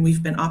timeline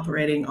we've been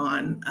operating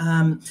on.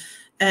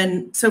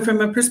 And so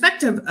from a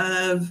perspective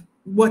of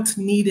what's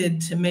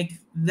needed to make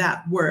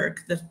that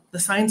work, the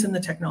science and the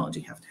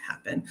technology have to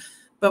happen.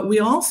 But we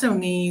also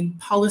need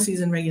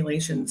policies and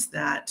regulations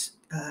that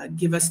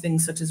give us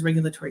things such as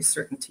regulatory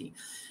certainty.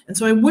 And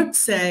so I would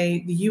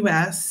say the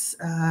US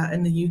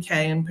and the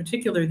UK, in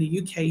particular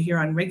the UK here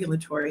on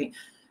regulatory,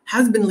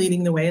 has been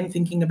leading the way in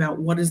thinking about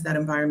what is that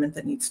environment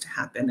that needs to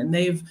happen. And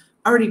they've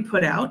already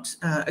put out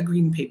a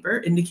green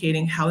paper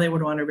indicating how they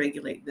would want to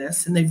regulate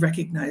this. And they've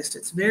recognized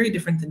it's very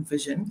different than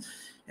fission.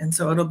 And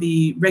so it'll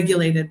be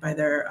regulated by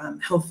their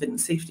health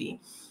and safety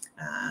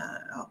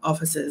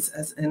offices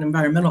as an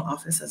environmental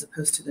office as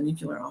opposed to the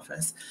nuclear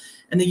office.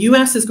 And the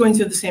US is going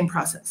through the same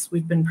process.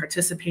 We've been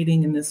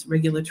participating in this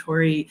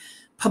regulatory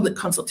public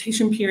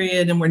consultation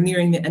period, and we're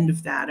nearing the end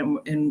of that.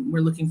 And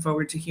we're looking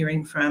forward to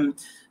hearing from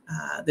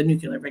the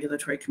Nuclear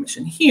Regulatory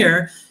Commission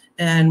here.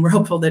 And we're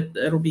hopeful that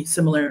it'll be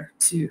similar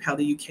to how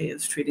the UK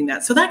is treating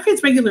that. So that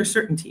creates regular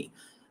certainty.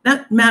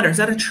 That matters.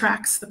 That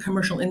attracts the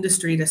commercial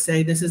industry to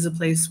say this is a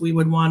place we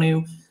would want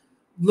to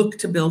look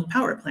to build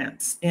power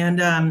plants. And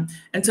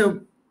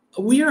so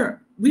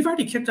we've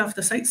already kicked off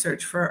the site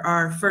search for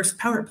our first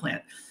power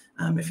plant.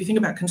 If you think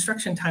about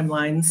construction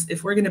timelines,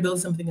 if we're going to build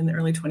something in the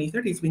early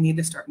 2030s, we need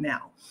to start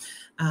now.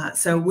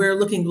 So we're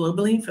looking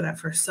globally for that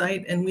first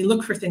site, and we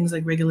look for things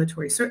like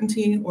regulatory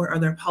certainty or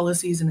other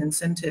policies and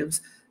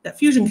incentives that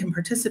fusion can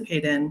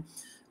participate in.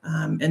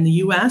 And the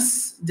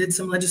US did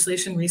some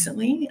legislation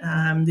recently,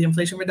 the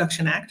Inflation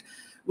Reduction Act,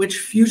 which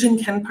fusion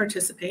can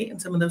participate in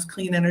some of those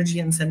clean energy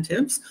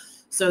incentives.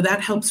 So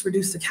that helps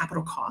reduce the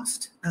capital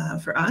cost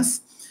for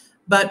us.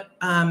 But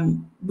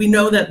we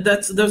know that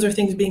those are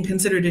things being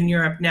considered in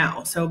Europe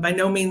now. So by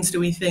no means do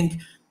we think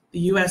the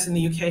US and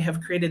the UK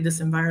have created this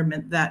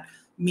environment that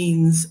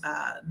means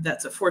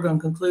that's a foregone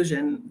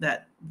conclusion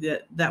that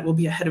will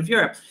be ahead of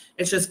Europe.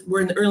 It's just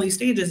we're in the early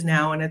stages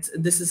now, and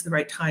this is the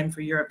right time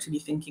for Europe to be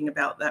thinking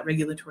about that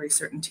regulatory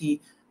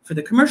certainty for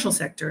the commercial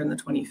sector in the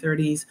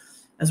 2030s,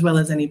 as well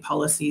as any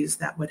policies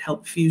that would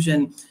help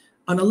fusion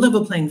on a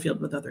level playing field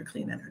with other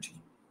clean energy.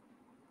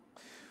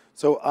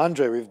 So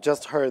Andre, we've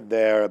just heard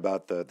there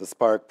about the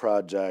Spark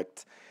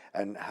project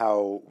and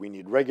how we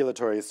need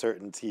regulatory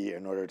certainty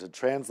in order to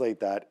translate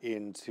that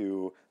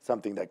into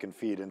something that can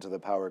feed into the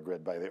power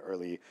grid by the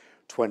early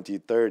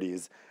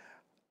 2030s.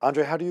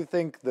 Andre, how do you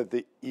think that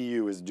the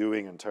EU is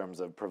doing in terms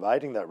of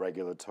providing that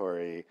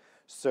regulatory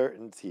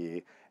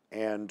certainty,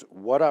 and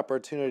what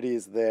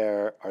opportunities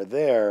are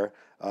there?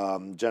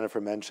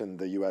 Jennifer mentioned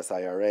the US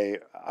IRA.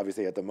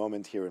 Obviously, at the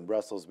moment here in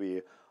Brussels,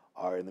 we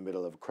are in the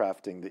middle of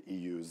crafting the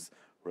EU's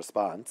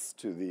response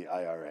to the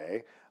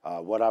IRA.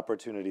 What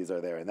opportunities are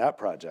there in that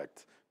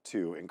project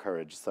to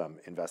encourage some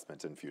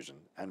investment in fusion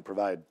and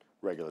provide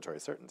regulatory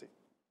certainty?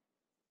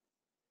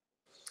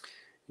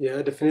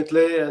 Yeah,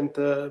 definitely. And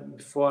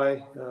before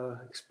I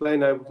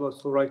explain, I would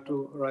also like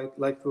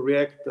to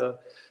react.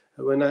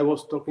 When I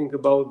was talking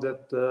about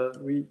that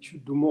we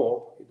should do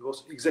more, it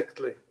was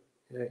exactly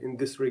in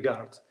this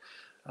regard.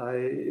 I,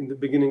 in the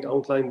beginning,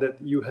 outlined that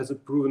EU has a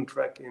proven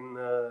track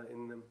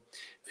in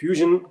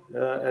fusion,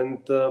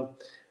 and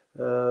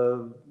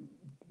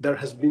there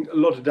has been a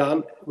lot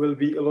done, will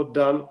be a lot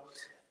done,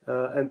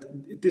 and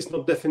it is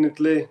not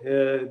definitely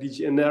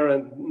DG ENER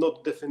and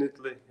not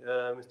definitely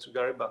Mr.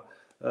 Gariba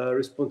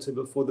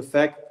responsible for the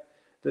fact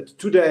that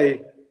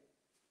today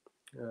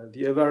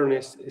the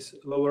awareness is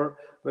lower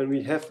when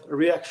we have a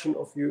reaction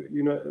of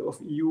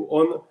EU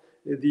on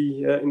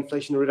the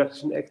Inflation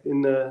Reduction Act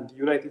in the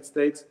United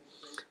States.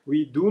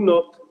 We do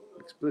not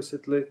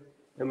explicitly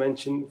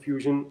mention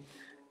fusion,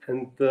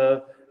 and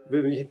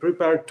we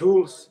prepare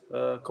tools,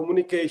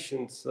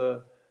 communications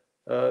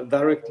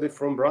directly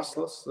from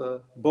Brussels,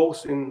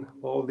 both in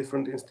all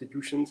different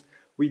institutions.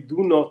 We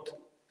do not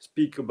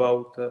speak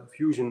about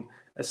fusion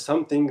as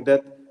something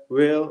that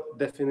will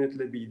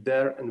definitely be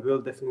there and will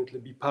definitely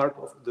be part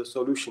of the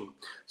solution.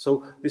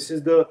 So this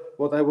is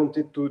what I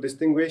wanted to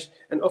distinguish,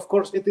 and of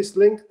course it is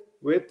linked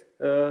with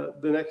the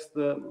next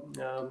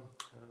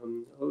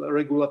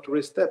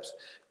regulatory steps,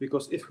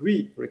 because if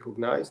we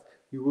recognize,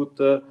 we would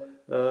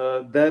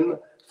then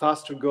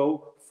faster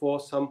go for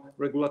some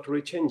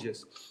regulatory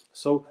changes.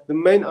 So the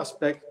main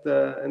aspect,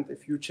 and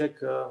if you check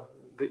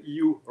the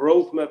EU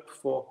roadmap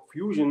for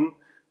fusion,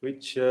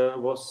 which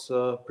was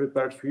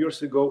prepared a few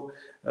years ago,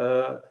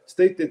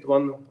 stated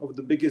one of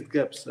the biggest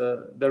gaps.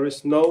 There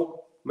is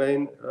no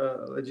main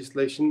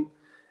legislation,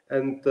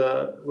 and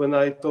when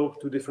I talk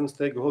to different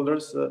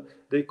stakeholders,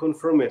 they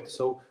confirm it.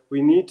 So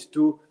we need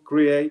to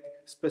create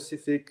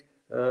specific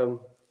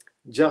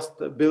just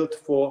built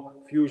for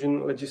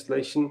fusion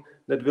legislation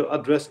that will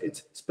address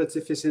its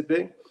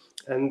specificity,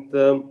 and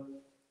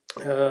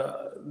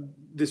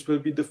this will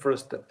be the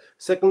first step.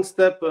 Second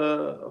step,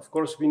 of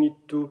course, we need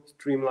to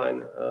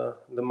streamline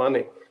the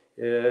money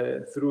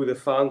through the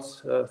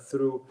funds,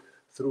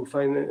 through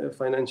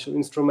financial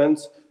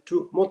instruments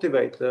to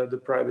motivate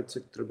the private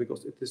sector,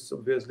 because it is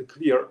obviously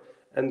clear,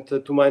 and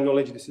to my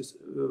knowledge, this is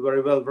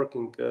very well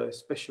working,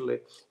 especially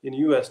in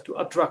US, to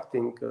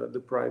attracting the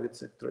private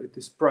sector. It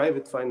is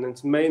private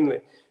finance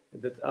mainly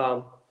that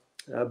are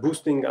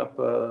boosting up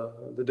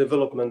the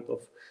development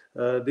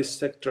of this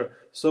sector.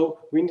 So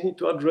we need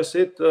to address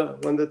it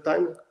when the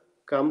time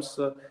comes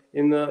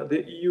in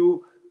the EU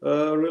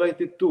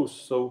related tools.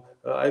 So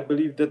I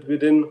believe that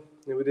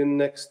within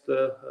next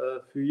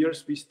few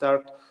years we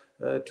start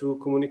to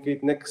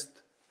communicate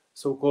next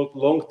so-called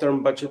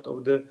long-term budget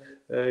of the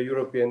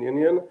European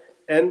Union,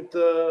 and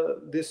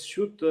this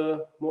should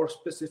more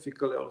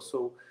specifically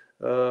also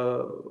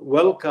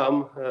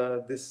welcome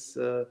this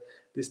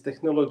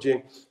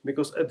technology,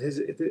 because as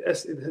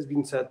it has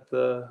been said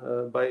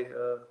by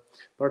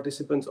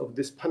participants of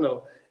this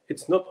panel,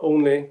 it's not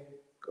only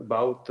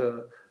about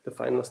the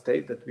final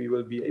state that we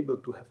will be able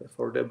to have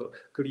affordable,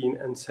 clean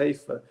and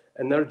safe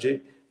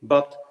energy,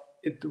 but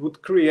it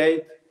would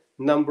create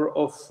number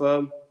of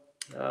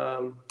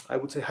I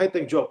would say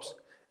high-tech jobs,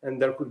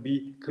 and there could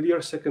be clear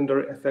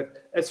secondary effect,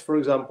 as for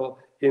example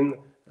in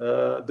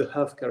the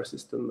healthcare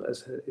system,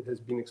 as it has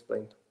been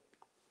explained.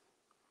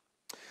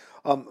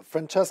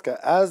 Francesca,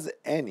 as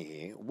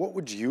any, what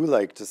would you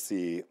like to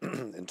see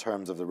in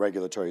terms of the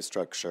regulatory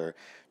structure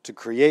to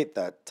create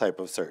that type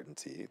of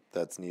certainty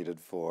that's needed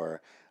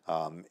for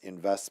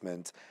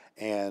investment?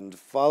 And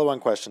follow-on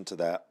question to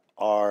that,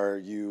 are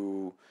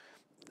you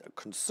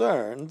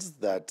concerned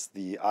that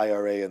the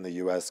IRA in the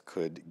US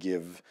could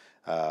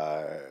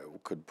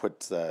put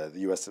the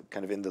US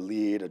kind of in the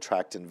lead,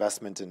 attract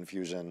investment in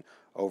fusion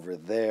over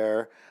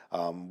there?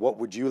 What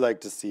would you like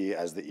to see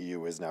as the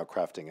EU is now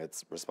crafting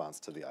its response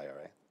to the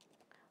IRA?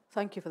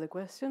 Thank you for the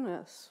question.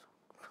 That's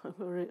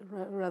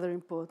rather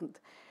important.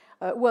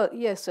 Well,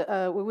 yes,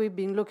 we've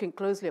been looking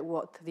closely at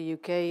what the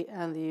UK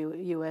and the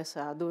US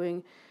are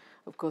doing.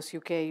 Of course,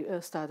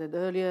 UK started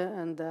earlier,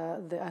 and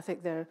I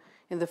think they're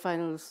in the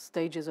final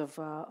stages of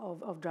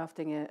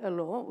drafting a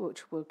law,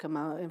 which will come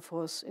out in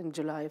force in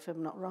July, if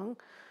I'm not wrong,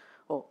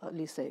 or at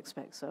least they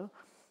expect so.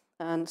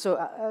 And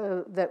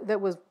so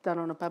that was done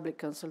on a public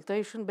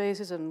consultation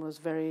basis and was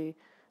a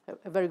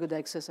very good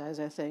exercise,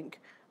 I think.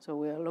 So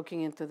we are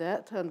looking into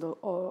that and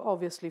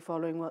obviously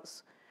following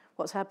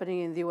what's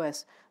happening in the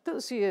US. I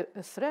don't see a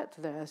threat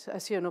there. I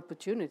see an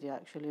opportunity,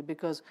 actually,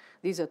 because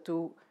these are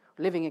two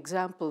living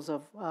examples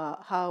of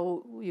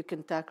how you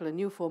can tackle a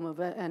new form of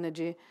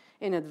energy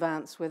in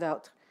advance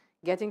without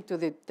getting to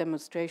the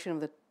demonstration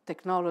of the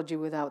technology,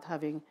 without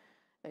having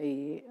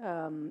a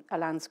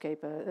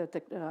landscape, a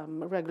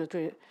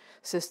regulatory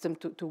system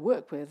to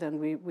work with, and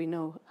we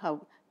know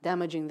how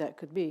damaging that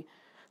could be.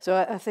 So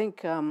I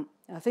think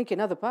in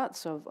other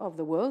parts of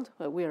the world,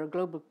 we are a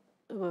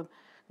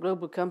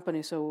global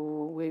company, so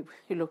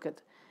we look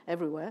at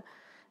everywhere,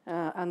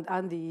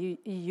 and the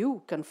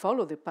EU can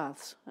follow the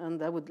paths,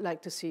 and I would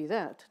like to see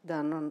that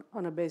done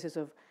on a basis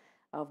of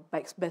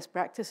best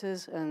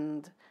practices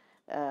and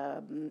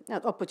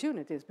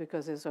opportunities,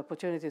 because there's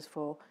opportunities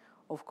for,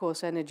 of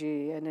course,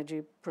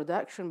 energy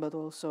production, but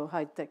also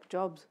high-tech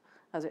jobs,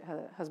 as it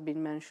has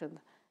been mentioned.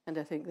 And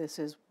I think this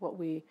is what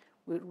we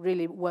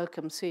really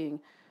welcome seeing.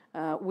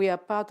 We are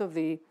part of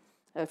the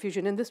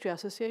Fusion Industry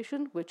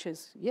Association, which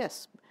is,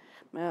 yes,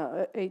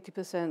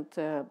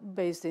 80%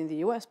 based in the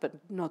US, but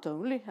not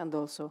only, and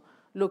also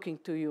looking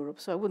to Europe.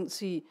 So I wouldn't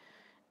see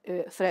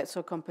threats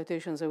or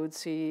competitions. I would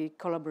see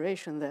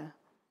collaboration there.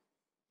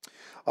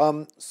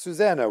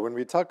 Susanna, when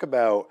we talk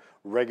about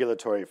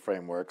regulatory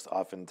frameworks,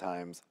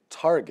 oftentimes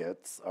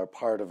targets are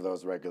part of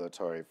those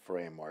regulatory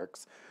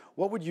frameworks.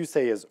 What would you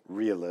say is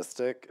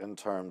realistic in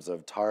terms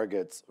of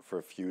targets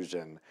for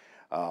fusion?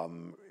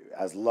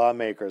 As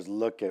lawmakers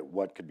look at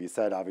what could be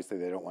said, obviously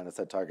they don't want to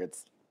set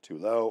targets too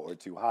low or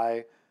too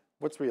high.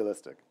 What's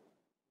realistic?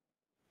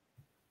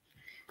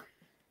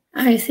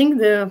 I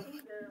think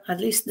at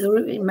least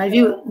in my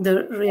view,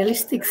 the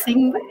realistic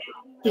thing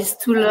is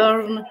to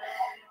learn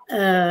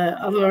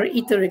our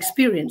ITER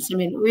experience. I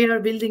mean, we are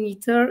building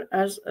ITER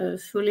as a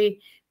fully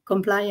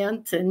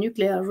compliant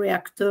nuclear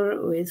reactor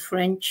with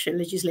French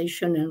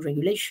legislation and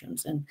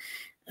regulations. And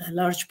a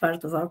large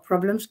part of our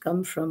problems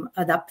come from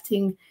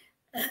adapting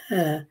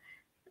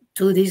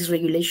to these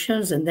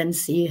regulations and then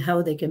see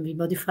how they can be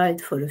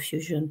modified for a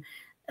fusion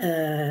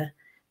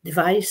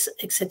device,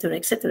 etc.,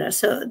 etc.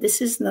 So this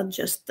is not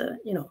just,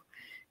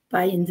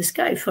 pie in the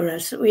sky for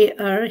us. We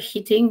are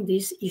hitting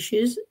these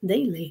issues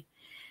daily.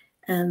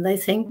 And I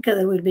think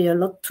there will be a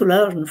lot to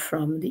learn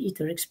from the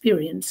ITER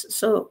experience.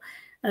 So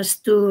as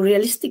to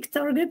realistic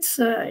targets,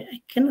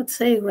 I cannot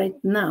say right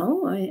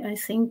now. I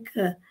think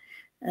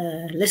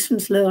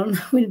lessons learned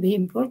will be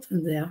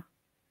important there.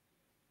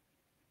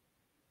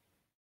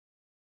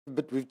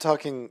 But we've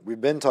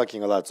been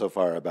talking a lot so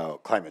far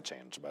about climate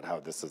change, about how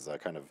this is a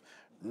kind of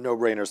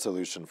no-brainer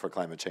solution for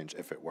climate change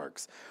if it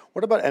works.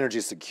 What about energy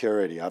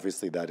security?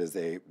 Obviously, that is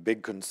a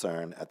big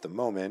concern at the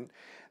moment.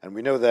 And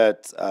we know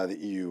that the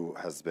EU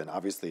has been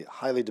obviously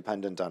highly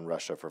dependent on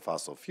Russia for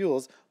fossil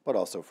fuels, but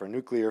also for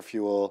nuclear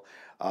fuel.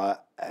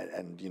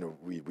 And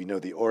we know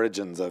the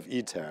origins of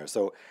ITER.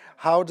 So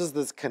how does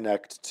this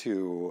connect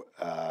to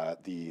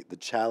the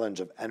challenge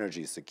of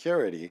energy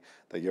security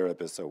that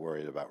Europe is so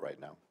worried about right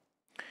now?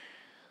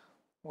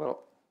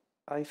 Well,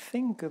 I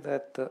think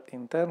that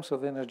in terms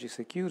of energy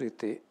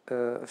security,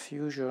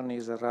 fusion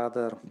is a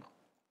rather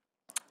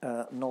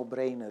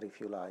no-brainer,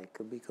 if you like,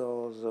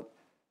 because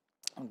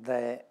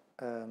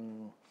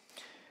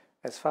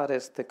as far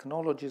as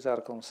technologies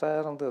are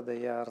concerned,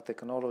 they are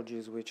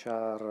technologies which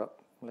are,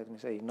 let me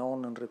say,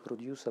 known and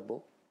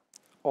reproducible,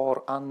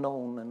 or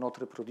unknown and not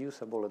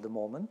reproducible at the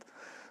moment.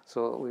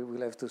 So we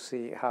will have to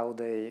see how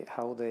they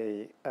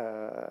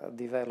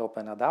develop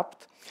and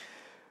adapt.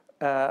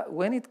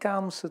 When it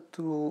comes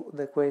to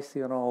the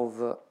question of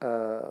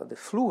the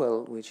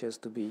fuel which has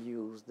to be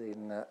used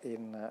in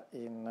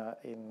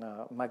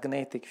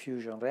magnetic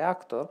fusion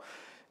reactor,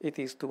 it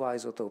is two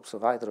isotopes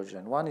of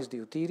hydrogen. One is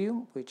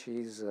deuterium, which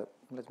is,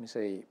 let me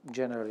say,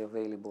 generally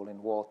available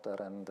in water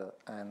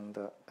and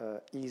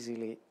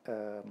easily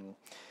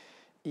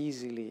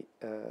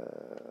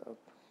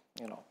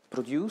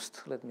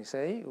produced, let me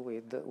say,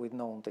 with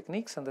known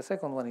techniques. And the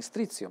second one is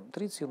tritium.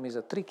 Tritium is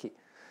a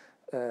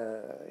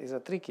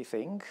tricky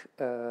thing.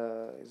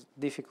 It's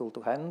difficult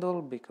to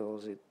handle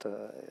because it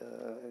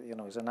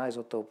is an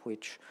isotope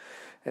which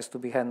has to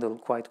be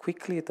handled quite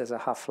quickly. It has a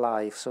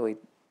half-life, so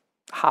it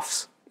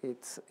halves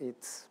its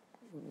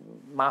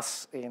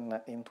mass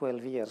in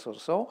 12 years or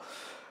so.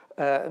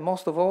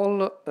 Most of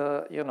all,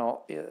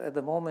 at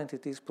the moment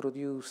it is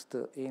produced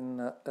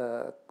in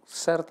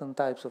certain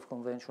types of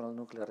conventional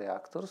nuclear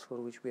reactors,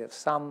 for which we have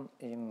some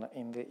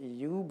in the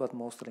EU, but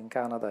mostly in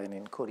Canada and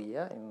in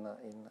Korea,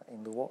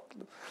 in the world.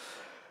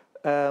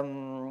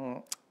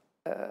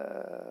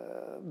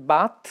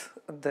 But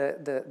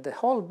the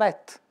whole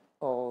bet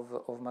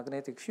of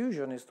magnetic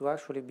fusion is to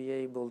actually be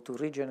able to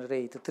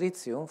regenerate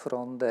tritium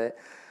from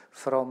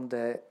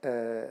the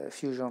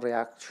fusion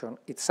reaction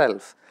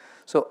itself.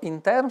 So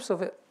in terms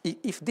of,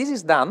 if this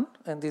is done,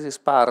 and this is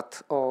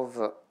part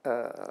of,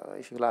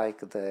 if you like,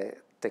 the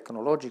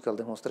technological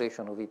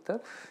demonstration of ITER,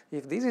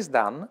 if this is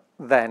done,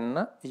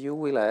 then you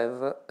will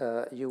have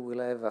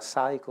a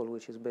cycle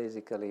which is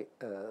basically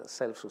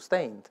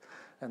self-sustained.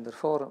 And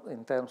therefore,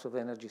 in terms of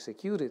energy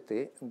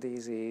security,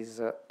 this is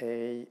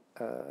a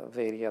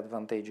very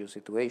advantageous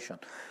situation.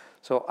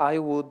 So I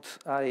would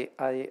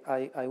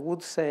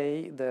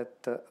say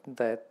that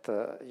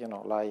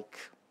like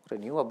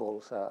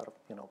renewables are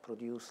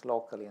produced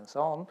locally and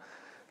so on,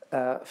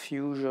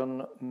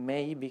 fusion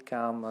may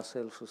become a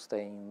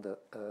self-sustained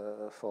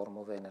form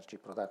of energy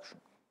production.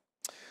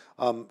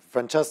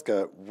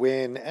 Francesca,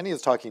 when Annie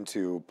is talking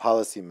to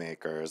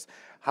policymakers,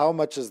 how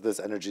much is this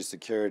energy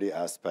security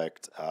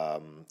aspect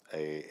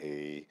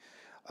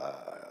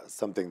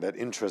something that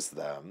interests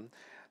them?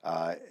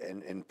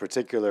 in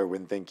particular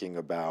when thinking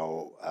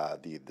about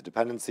the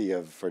dependency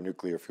for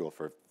nuclear fuel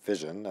for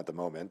fission at the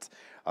moment,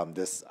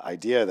 this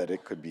idea that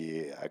it could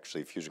be,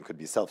 actually fusion could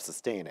be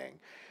self-sustaining.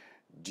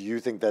 Do you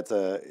think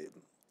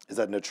is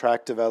that an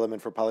attractive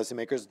element for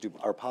policymakers?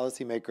 Are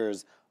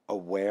policymakers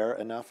aware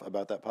enough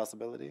about that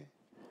possibility?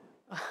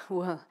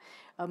 Well,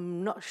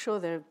 I'm not sure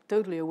they're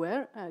totally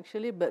aware,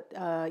 actually, but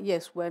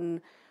yes,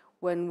 when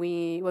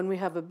we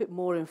have a bit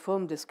more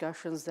informed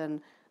discussions,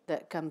 then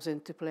that comes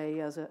into play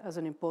as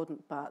an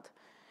important part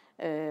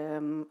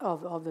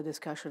of the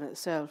discussion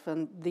itself.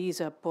 And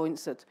these are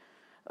points that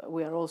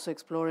we are also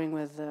exploring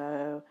with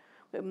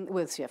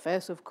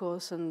CFS, of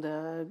course,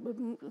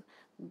 and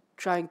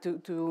trying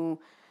to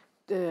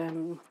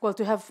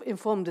have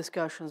informed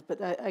discussions.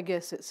 But I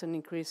guess it's an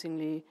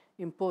increasingly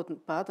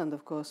important part, and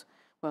of course,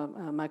 well,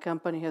 my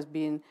company has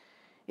been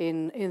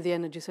in the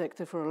energy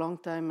sector for a long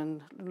time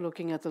and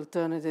looking at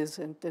alternatives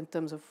in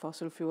terms of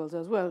fossil fuels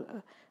as well,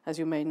 as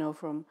you may know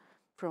from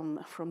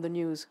the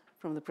news,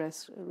 from the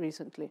press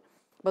recently,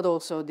 but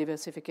also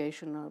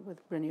diversification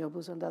with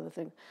renewables and other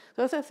things.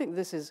 So I think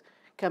this is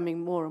coming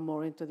more and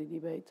more into the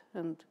debate,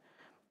 and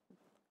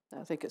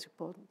I think it's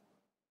important.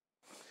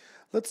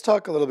 Let's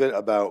talk a little bit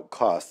about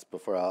costs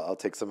before I'll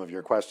take some of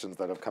your questions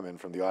that have come in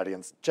from the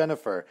audience.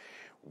 Jennifer,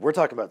 we're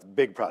talking about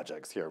big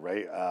projects here,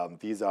 right?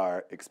 These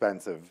are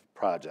expensive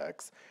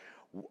projects.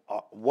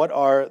 What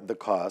are the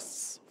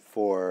costs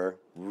for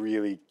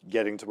really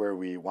getting to where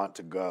we want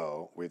to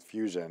go with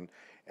fusion?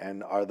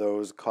 And are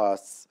those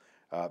costs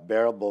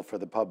bearable for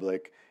the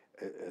public,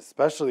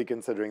 especially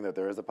considering that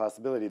there is a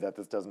possibility that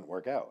this doesn't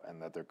work out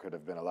and that there could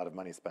have been a lot of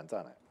money spent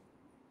on it?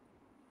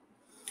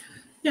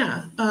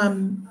 Yeah,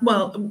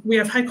 well, we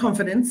have high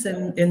confidence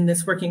in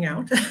this working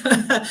out.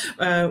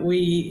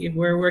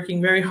 We're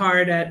working very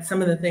hard at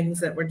some of the things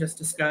that were just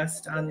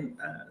discussed on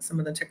some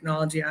of the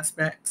technology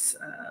aspects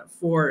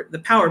for the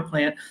power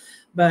plant,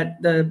 but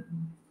the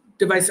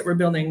device that we're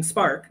building,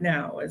 Spark,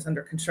 now is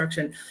under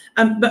construction.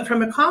 But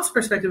from a cost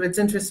perspective, it's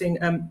interesting.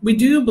 We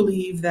do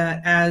believe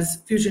that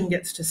as fusion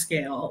gets to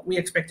scale, we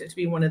expect it to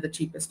be one of the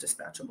cheapest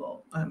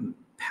dispatchable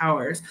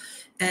powers.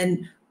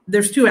 And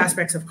there's two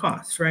aspects of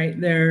cost, right?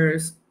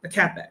 There's the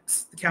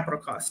CapEx, the capital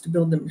cost to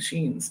build the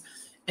machines.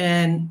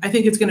 And I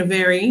think it's going to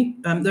vary.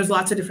 There's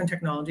lots of different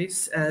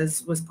technologies,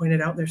 as was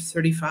pointed out. There's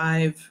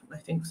 35, I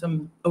think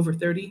some over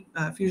 30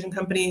 fusion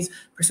companies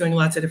pursuing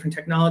lots of different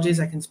technologies.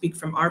 I can speak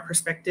from our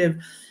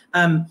perspective.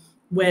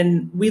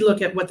 When we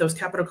look at what those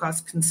capital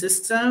costs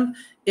consists of,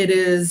 it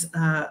is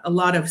a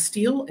lot of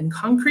steel and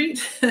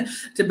concrete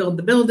to build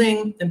the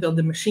building and build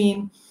the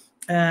machine.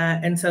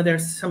 And so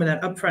there's some of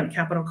that upfront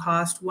capital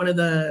cost. One of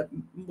the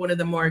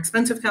more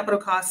expensive capital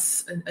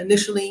costs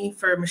initially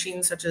for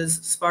machines such as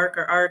Spark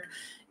or Arc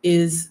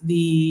is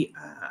the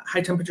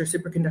high temperature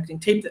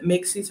superconducting tape that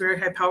makes these very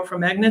high powerful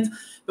magnets.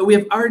 But we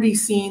have already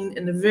seen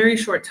in the very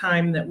short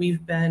time that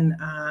we've been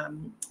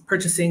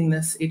purchasing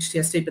this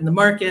HTS tape in the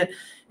market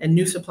and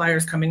new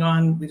suppliers coming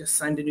on. We just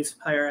signed a new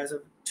supplier as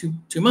of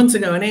two months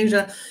ago in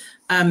Asia.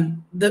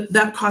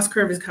 That cost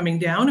curve is coming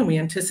down, and we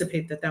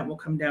anticipate that will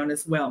come down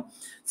as well.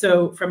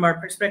 So from our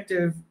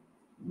perspective,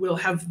 we'll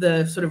have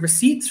the sort of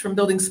receipts from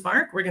building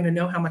Spark. We're going to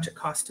know how much it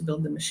costs to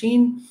build the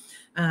machine,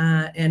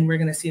 and we're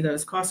going to see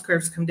those cost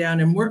curves come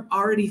down. And we're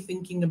already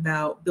thinking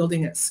about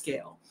building at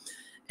scale.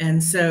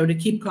 And so to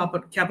keep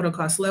capital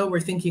costs low, we're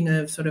thinking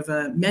of sort of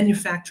a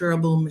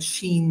manufacturable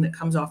machine that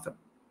comes off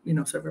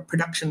sort of a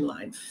production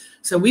line.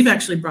 So we've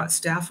actually brought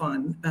staff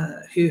on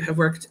who have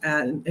worked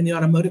in the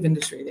automotive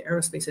industry, the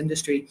aerospace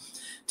industry,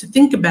 to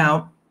think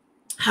about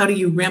how do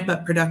you ramp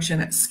up production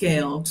at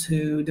scale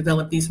to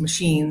develop these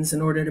machines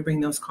in order to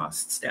bring those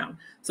costs down.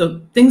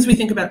 So things we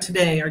think about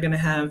today are going to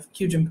have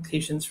huge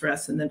implications for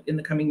us in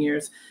the coming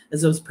years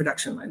as those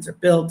production lines are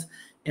built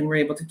and we're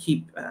able to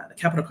keep the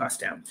capital costs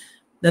down.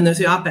 Then there's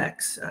the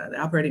OpEx, the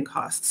operating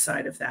costs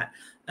side of that.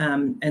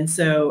 And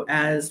so,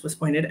 as was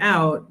pointed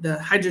out, the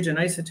hydrogen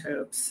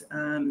isotopes,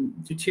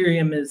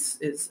 deuterium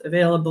is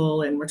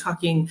available, and we're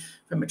talking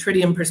from a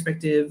tritium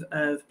perspective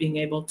of being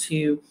able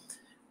to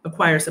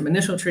acquire some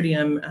initial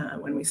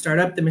tritium when we start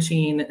up the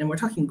machine, and we're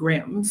talking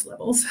grams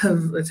levels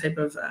of the type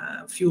of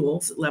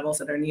fuels levels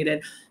that are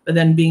needed, but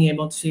then being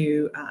able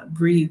to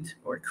breed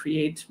or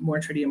create more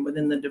tritium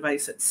within the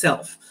device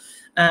itself.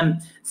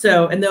 And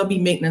there'll be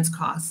maintenance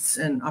costs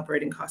and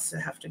operating costs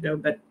that have to go,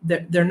 but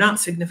they're not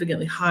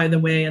significantly high the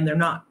way, and they're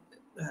not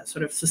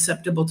sort of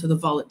susceptible to the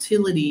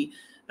volatility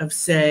of,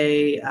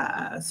 say,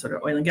 sort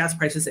of oil and gas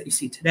prices that you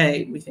see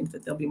today. We think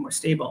that they'll be more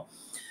stable.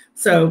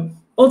 So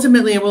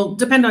ultimately, it will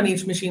depend on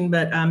each machine,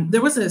 but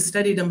there was a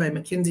study done by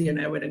McKinsey, and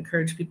I would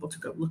encourage people to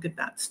go look at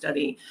that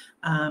study.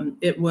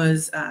 It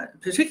was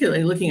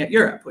particularly looking at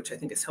Europe, which I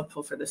think is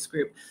helpful for this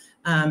group,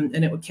 and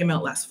it came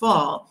out last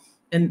fall.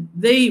 And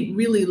they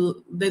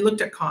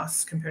looked at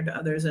costs compared to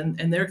others,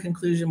 and their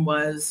conclusion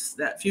was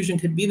that fusion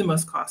could be the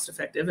most cost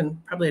effective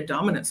and probably a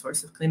dominant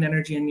source of clean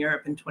energy in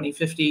Europe in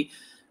 2050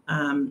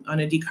 on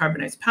a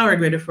decarbonized power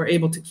grid if we're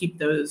able to keep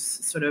those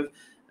sort of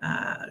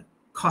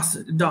costs,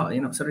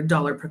 sort of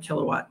dollar per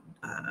kilowatt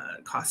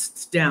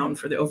costs down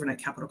for the overnight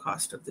capital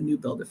cost of the new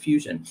build of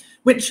fusion,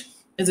 which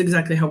is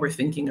exactly how we're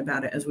thinking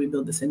about it as we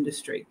build this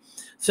industry.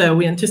 So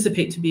we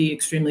anticipate to be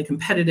extremely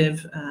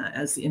competitive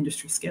as the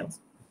industry scales.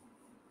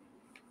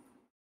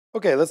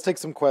 Okay, let's take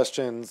some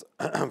questions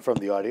from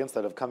the audience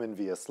that have come in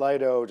via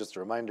Slido. Just a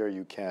reminder,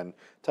 you can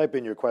type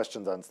in your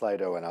questions on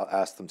Slido and I'll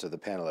ask them to the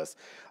panelists.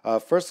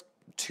 First,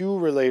 two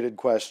related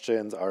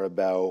questions are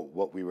about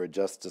what we were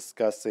just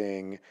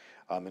discussing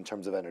in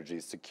terms of energy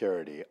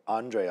security.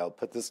 Andre, I'll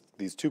put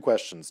these two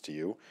questions to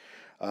you.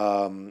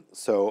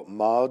 So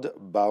Maud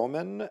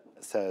Baumann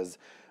says,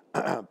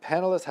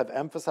 panelists have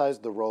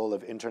emphasized the role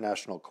of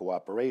international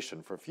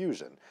cooperation for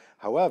fusion.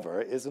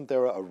 However, isn't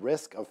there a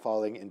risk of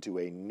falling into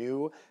a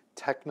new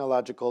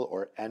technological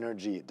or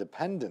energy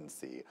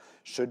dependency?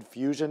 Should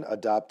fusion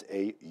adopt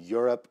a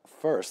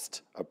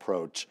Europe-first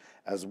approach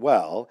as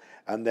well?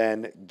 And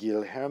then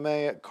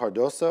Guilherme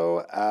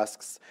Cardoso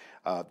asks,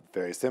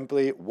 very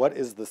simply, what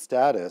is the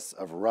status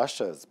of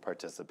Russia's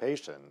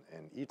participation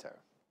in ITER?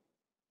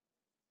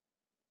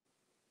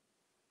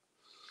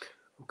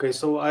 Okay,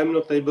 so I'm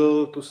not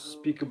able to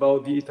speak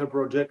about the ITER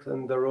project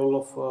and the role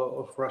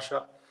of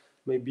Russia.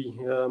 Maybe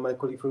my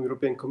colleague from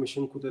European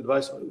Commission could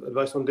advise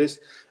on this.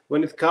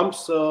 When it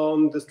comes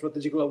on the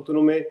strategical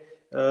autonomy,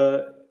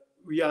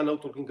 we are now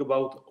talking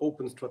about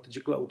open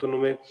strategical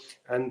autonomy,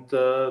 and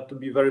to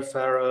be very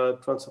fair,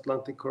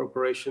 transatlantic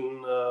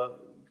cooperation,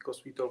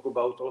 because we talk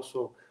about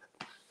also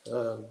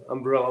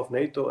umbrella of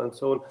NATO and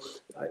so on.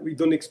 We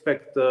don't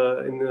expect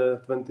in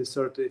 20,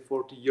 30,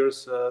 40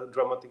 years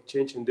dramatic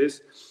change in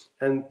this.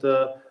 And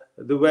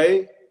the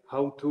way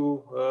how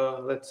to,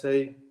 let's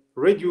say,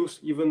 reduce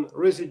even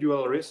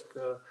residual risk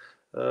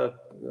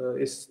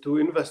is to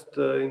invest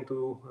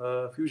into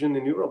fusion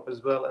in Europe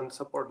as well and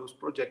support those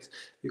projects,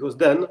 because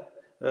then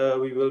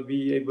we will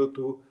be able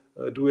to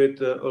do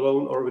it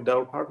alone or with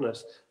our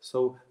partners.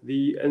 So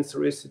the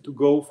answer is to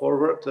go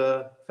forward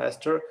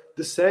faster,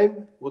 the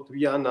same what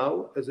we are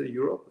now as a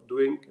Europe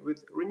doing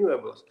with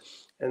renewables.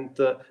 And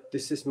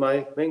this is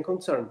my main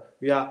concern.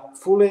 We are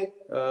fully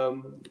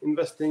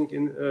investing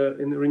in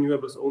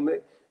renewables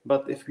only,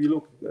 but if we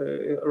look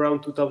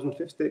around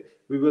 2050,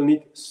 we will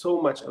need so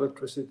much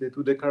electricity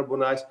to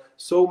decarbonize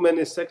so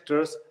many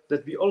sectors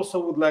that we also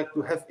would like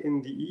to have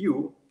in the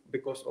EU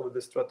because of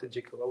the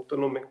strategical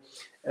autonomy.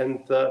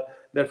 And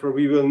therefore,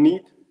 we will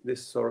need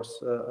this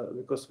source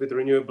because with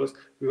renewables,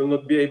 we will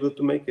not be able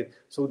to make it.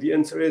 So the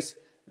answer is,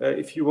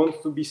 if you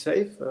want to be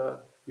safe,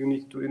 you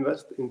need to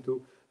invest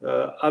into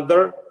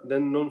other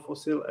than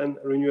non-fossil and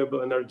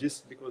renewable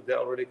energies because they are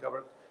already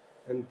covered,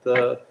 and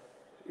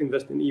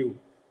invest in EU.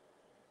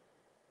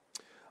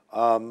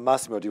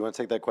 Massimo, do you want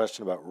to take that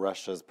question about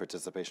Russia's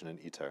participation in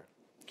ITER?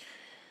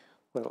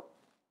 Well,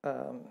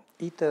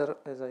 ITER,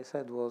 as I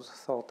said, was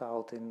thought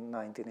out in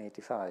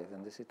 1985,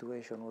 and the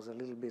situation was a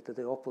little bit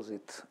the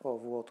opposite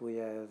of what we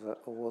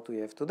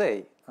have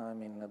today. I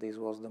mean, this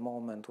was the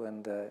moment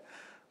when the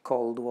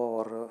Cold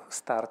War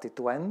started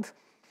to end,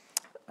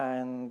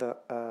 and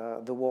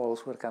the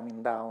walls were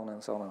coming down,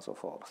 and so on and so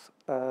forth.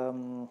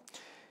 The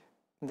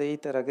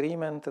ITER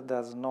agreement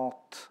does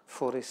not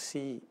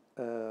foresee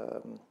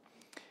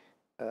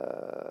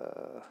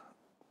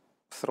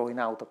throwing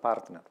out a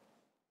partner.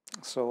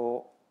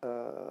 So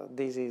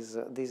this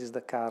is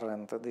the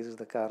current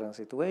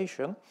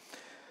situation.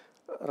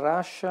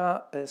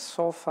 Russia has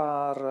so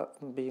far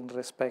been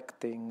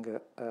respecting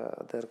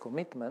their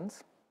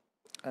commitments,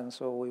 and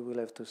so we will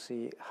have to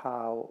see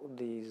how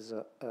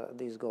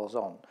this goes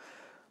on.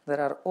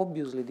 There are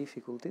obviously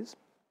difficulties,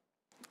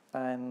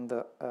 and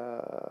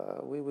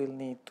we will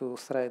need to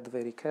thread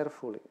very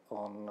carefully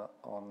on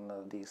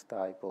this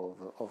type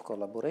of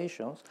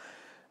collaborations,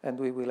 and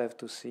we will have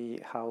to see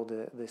how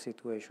the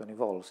situation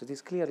evolves. It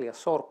is clearly a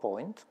sore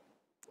point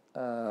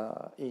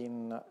at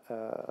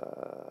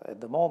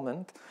the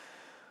moment,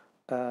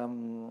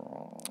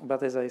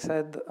 but as I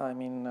said, I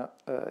mean,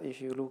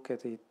 if you look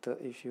at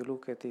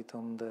it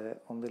on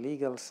the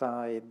legal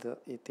side,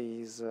 it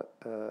is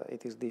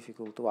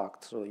difficult to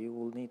act. So you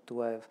will need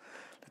to have,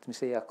 let me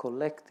say, a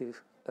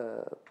collective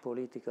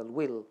political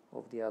will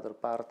of the other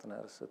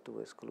partners to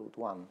exclude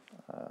one,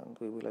 and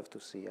we will have to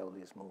see how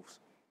this moves.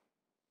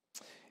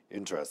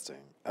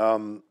 Interesting.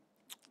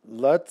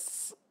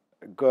 Let's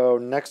go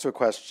next to a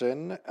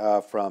question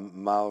from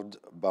Maud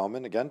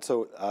Baumann again.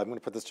 So I'm going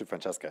to put this to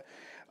Francesca.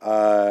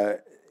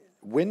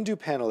 When do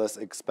panelists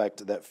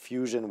expect that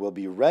fusion will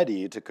be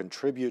ready to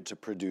contribute to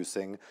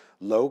producing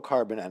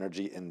low-carbon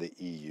energy in the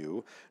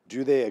EU?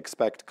 Do they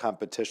expect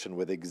competition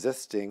with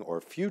existing or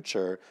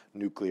future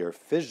nuclear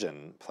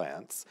fission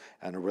plants?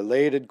 And a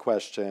related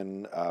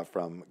question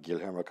from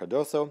Guilherme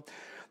Cardoso.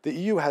 The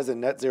EU has a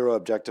net zero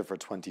objective for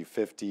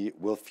 2050.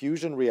 Will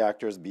fusion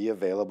reactors be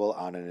available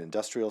on an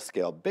industrial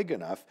scale big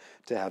enough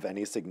to have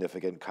any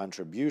significant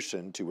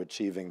contribution to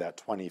achieving that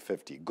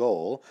 2050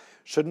 goal?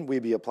 Shouldn't we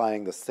be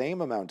applying the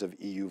same amount of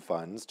EU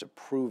funds to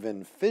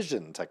proven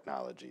fission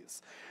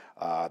technologies?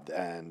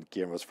 and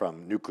Guillermo's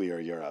from Nuclear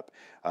Europe.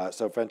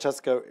 So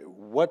Francesca,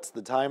 what's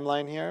the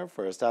timeline here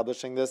for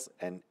establishing this,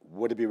 and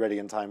would it be ready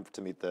in time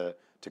to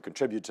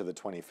contribute to the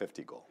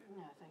 2050 goal?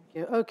 Yeah, thank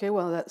you. Okay,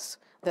 well,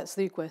 that's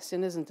the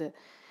question, isn't it?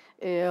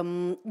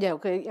 Yeah,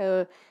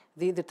 okay.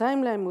 The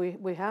timeline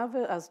we have,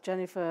 as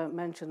Jennifer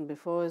mentioned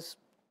before, is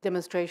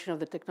demonstration of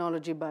the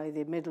technology by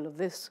the middle of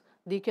this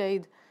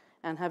decade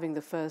and having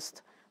the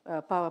first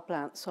power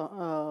plants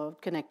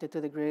connected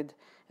to the grid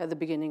at the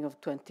beginning of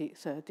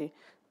 2030.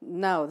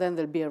 Now, then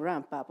there'll be a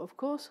ramp up, of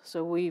course.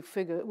 So we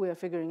are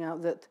figuring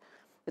out that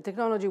the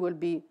technology will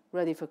be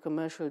ready for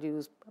commercial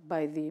use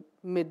by the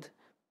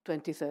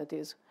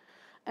mid-2030s.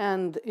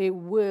 And it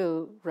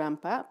will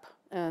ramp up,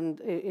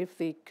 and if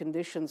the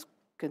conditions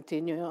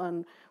continue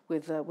on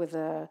with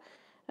the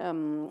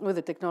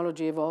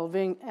technology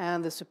evolving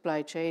and the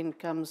supply chain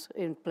comes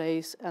in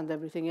place and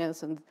everything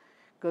else and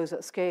goes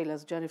at scale,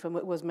 as Jennifer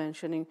was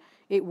mentioning,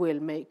 it will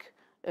make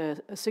a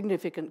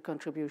significant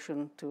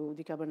contribution to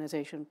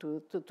decarbonization,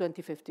 to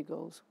 2050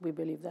 goals. We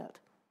believe that.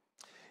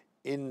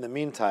 In the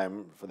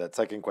meantime, for that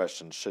second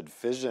question, should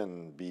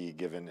fission be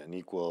given an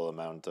equal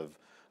amount of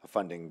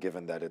funding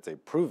given that it's a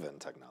proven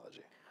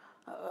technology?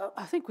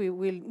 I think we'll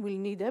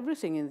need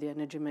everything in the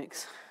energy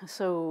mix.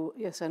 So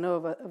yes, I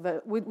know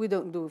we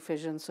don't do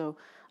fission, so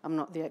I'm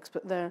not the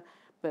expert there,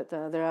 but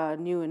there are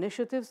new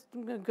initiatives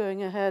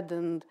going ahead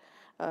and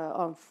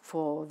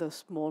for the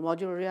small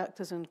modular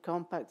reactors and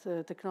compact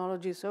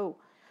technology. So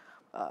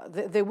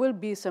there will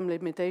be some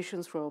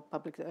limitations for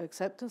public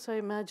acceptance, I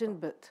imagine,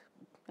 but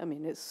I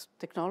mean, it's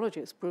technology,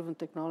 it's proven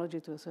technology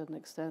to a certain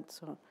extent,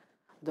 so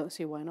I don't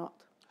see why not.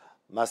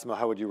 Massimo,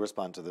 how would you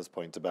respond to this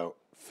point about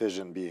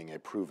fission being a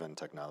proven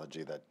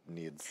technology that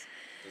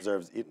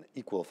deserves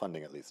equal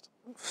funding at least?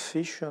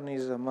 Fission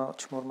is a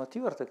much more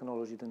mature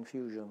technology than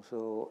fusion,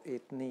 so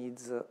it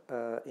needs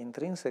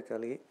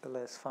intrinsically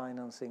less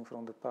financing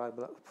from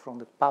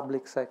the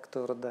public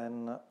sector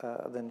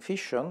than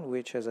fission,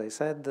 which, as I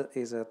said,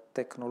 is a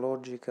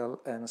technological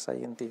and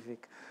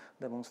scientific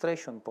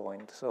demonstration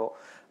point. So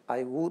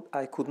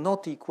I could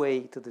not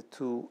equate the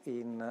two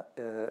in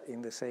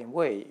the same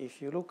way.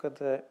 If you look at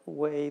the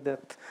way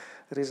that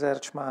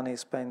research money is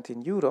spent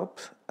in Europe,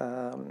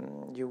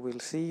 you will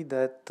see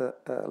that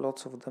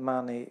lots of the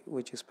money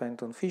which is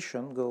spent on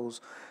fission goes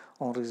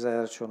on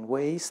research on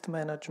waste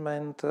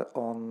management,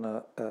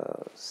 on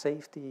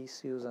safety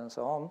issues and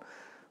so on,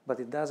 but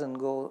it doesn't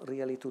go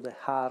really to the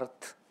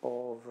heart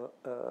of,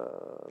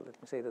 let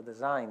me say, the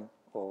design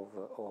of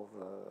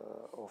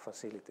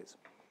facilities.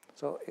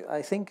 So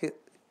I think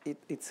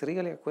it's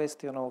really a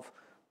question of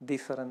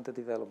different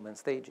development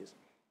stages.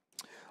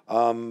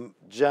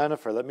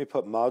 Jennifer, let me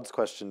put Maud's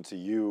question to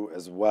you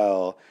as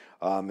well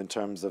in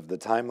terms of the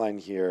timeline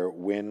here.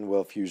 When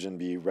will fusion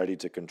be ready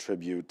to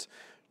contribute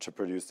to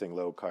producing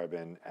low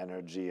carbon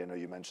energy? I know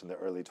you mentioned the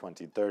early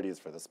 2030s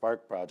for the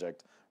Spark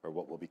project, or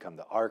what will become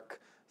the ARC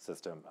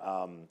system.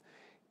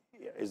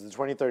 Is the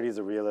 2030s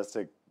a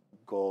realistic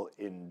goal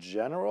in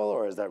general,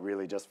 or is that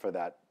really just for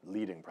that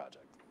leading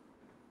project?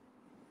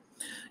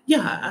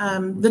 Yeah,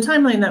 the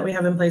timeline that we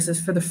have in place is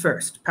for the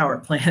first power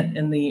plant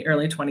in the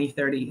early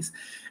 2030s.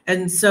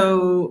 And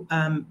so,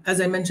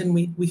 as I mentioned,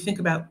 we think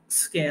about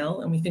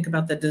scale and we think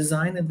about the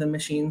design of the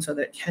machine so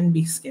that it can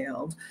be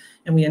scaled.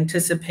 And we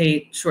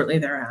anticipate shortly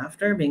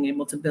thereafter being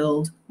able to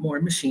build more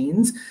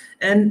machines.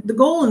 And the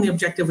goal and the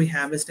objective we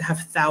have is to have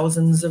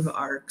thousands of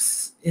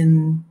ARCs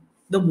in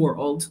the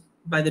world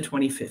by the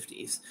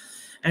 2050s.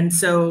 And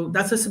so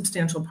that's a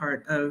substantial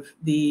part of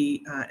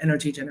the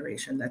energy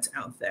generation that's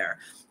out there.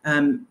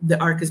 The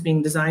ARC is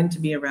being designed to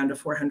be around a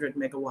 400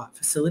 megawatt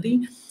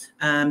facility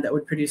that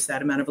would produce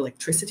that amount of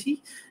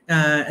electricity.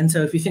 And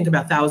so if you think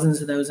about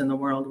thousands of those in the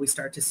world, we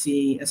start to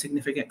see a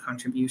significant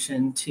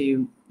contribution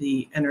to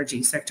the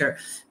energy sector.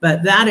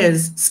 But that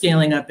is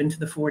scaling up into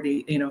the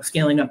 40,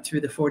 scaling up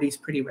through the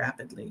 40s pretty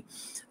rapidly.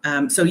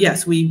 So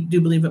yes, we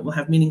do believe it will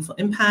have meaningful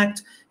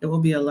impact. It will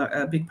be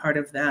a big part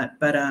of that.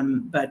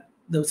 But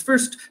the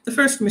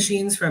first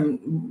machines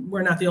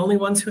we're not the only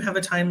ones who have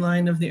a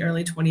timeline of the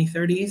early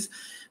 2030s.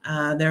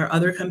 There are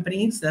other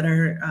companies that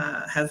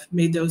have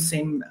made those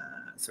same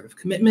sort of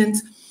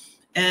commitments.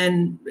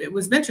 And it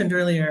was mentioned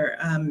earlier,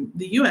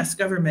 the US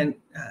government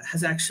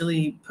has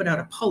actually put out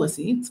a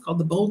policy. It's called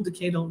the Bold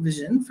Decadal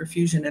Vision for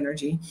Fusion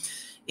Energy.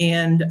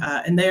 And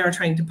they are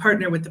trying to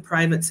partner with the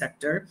private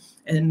sector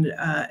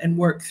and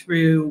work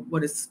through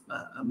what is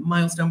a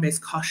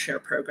milestone-based cost share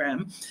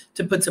program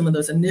to put some of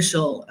those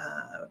initial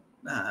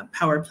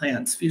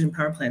fusion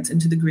power plants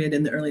into the grid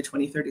in the early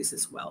 2030s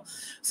as well.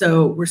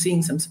 So we're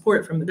seeing some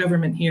support from the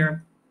government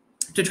here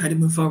to try to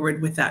move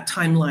forward with that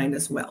timeline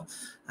as well.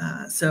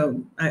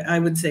 So I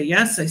would say,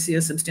 yes, I see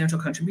a substantial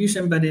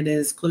contribution, but it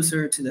is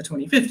closer to the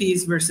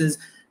 2050s versus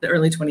the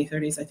early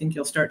 2030s. I think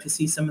you'll start to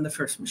see some of the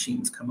first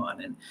machines come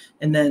on,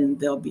 and then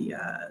there'll be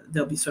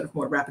sort of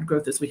more rapid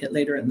growth as we hit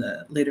later in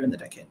the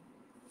decade.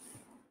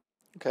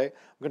 Okay,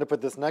 I'm going to put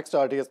this next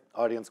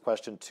audience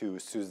question to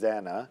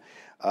Susanna.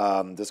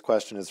 This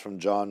question is from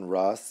John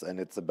Ross, and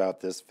it's about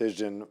this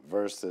fission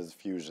versus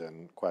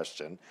fusion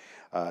question.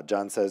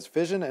 John says,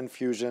 fission and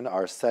fusion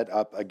are set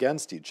up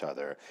against each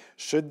other.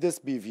 Should this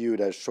be viewed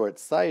as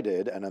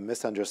short-sighted and a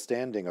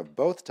misunderstanding of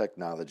both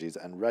technologies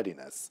and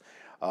readiness?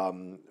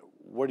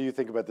 What do you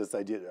think about this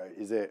idea?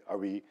 Are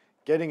we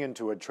getting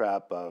into a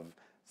trap of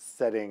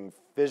setting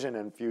fission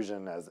and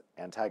fusion as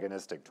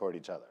antagonistic toward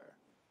each other?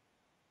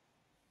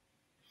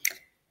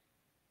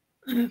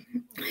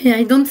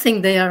 I don't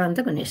think they are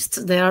antagonists.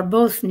 They are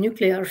both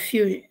nuclear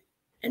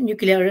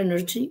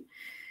energy,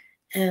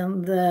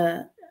 and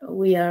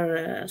we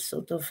are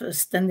sort of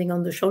standing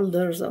on the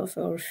shoulders of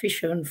our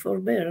fission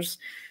forebears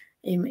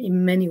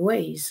in many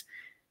ways.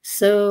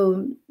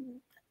 So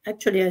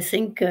actually, I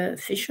think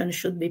fission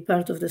should be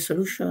part of the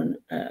solution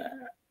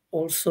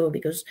also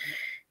because,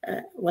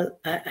 well,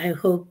 I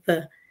hope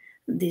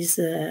this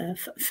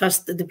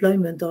fast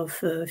deployment of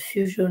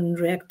fusion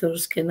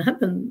reactors can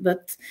happen,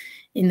 but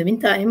in the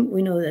meantime,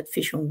 we know that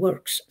fission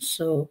works.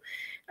 So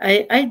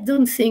I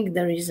don't think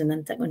there is an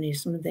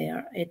antagonism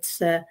there.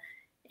 It's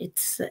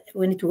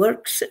when it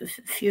works,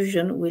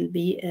 fusion will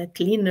be a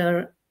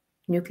cleaner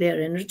nuclear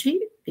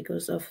energy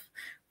because of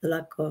the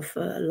lack of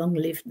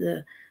long-lived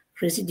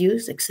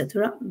residues,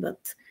 etc.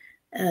 But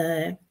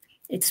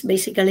it's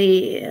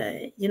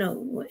basically, you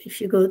know, if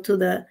you go to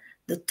the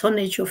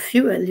tonnage of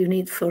fuel you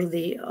need for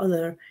the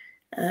other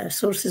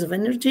sources of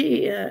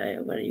energy,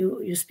 where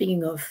you're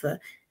speaking of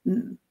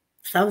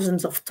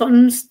thousands of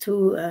tons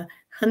to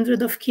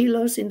hundreds of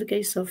kilos in the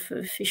case of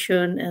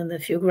fission and a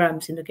few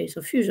grams in the case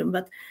of fusion.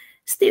 But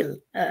still,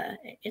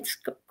 it's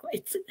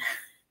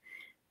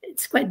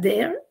quite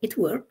there. It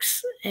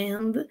works,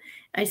 and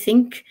I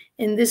think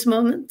in this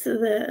moment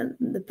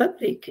the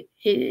public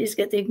is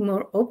getting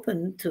more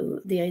open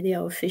to the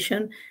idea of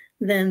fission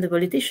than the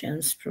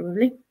politicians,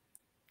 probably.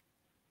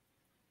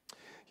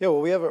 Yeah,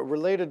 well, we have a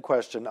related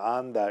question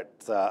on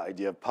that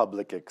idea of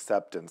public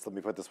acceptance. Let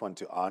me put this one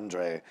to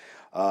Andre.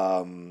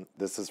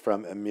 This is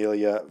from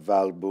Emilia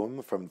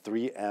Valboom from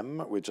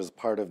 3M, which is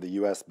part of the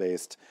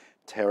US-based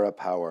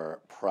TerraPower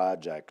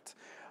project.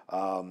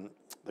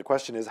 The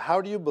question is, how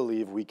do you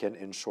believe we can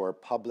ensure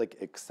public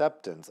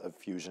acceptance of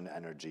fusion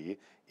energy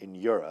in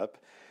Europe?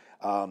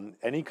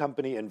 Any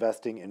company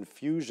investing in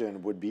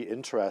fusion would be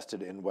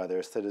interested in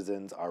whether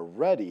citizens are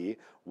ready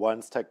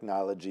once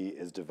technology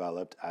is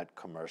developed at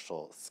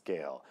commercial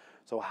scale.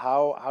 So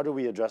how do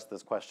we address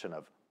this question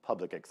of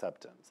public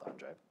acceptance,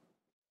 Andre?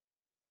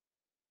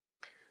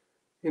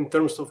 In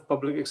terms of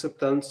public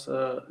acceptance,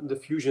 the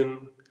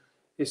fusion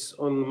is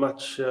on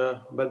much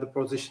better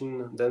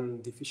position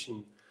than the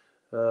fission.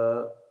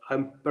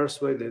 I'm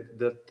persuaded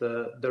that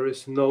there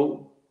is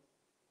no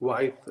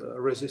wide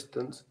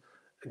resistance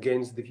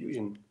against the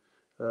fusion.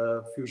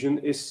 Fusion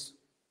is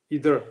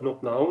either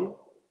not known,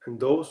 and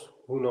those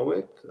who know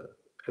it,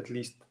 at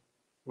least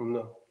on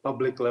a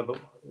public level,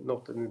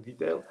 not in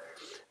detail,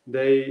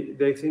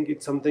 they think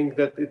it's something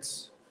that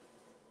it's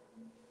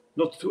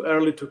not too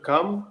early to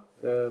come.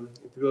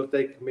 It will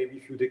take maybe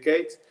a few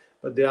decades,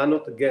 but they are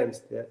not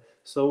against. Yeah?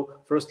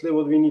 So firstly,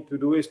 what we need to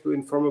do is to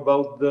inform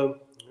about the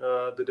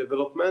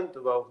development,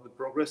 about the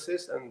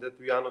progresses, and that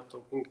we are not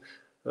talking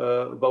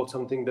about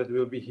something that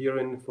will be here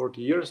in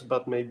 40 years,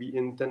 but maybe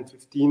in 10,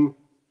 15,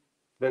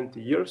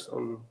 20 years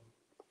on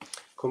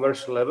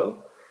commercial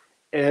level.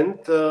 And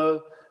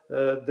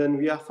then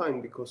we are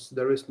fine because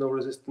there is no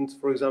resistance,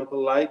 for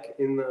example, like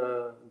in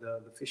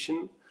the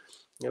fission,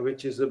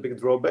 which is a big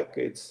drawback.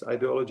 It's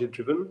ideology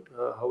driven.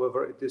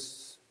 However, it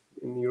is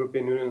in the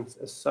European Union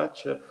as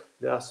such.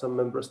 There are some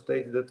member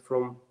states that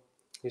from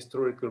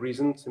historical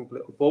reasons simply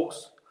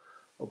oppose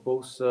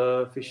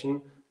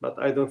fission, but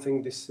I don't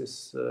think this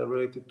is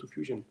related to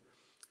fusion.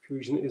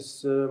 Fusion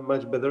is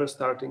much better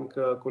starting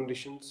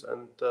conditions,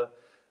 and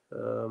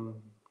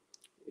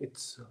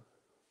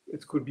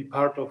it could be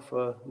part of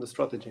the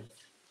strategy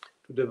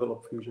to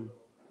develop fusion.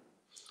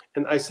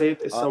 And I say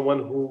it as someone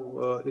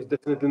who is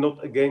definitely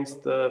not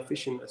against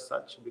fission as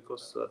such,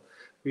 because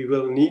we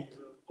will need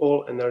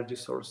all energy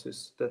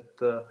sources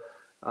that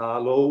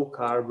are low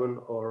carbon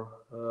or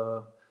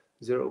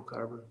zero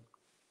carbon.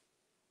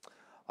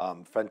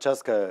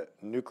 Francesca,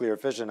 nuclear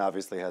fission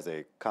obviously has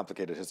a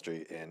complicated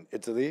history in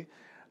Italy,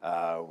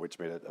 which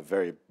made it a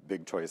very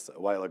big choice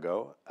a while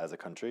ago as a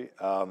country.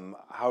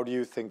 How do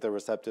you think the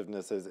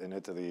receptiveness is in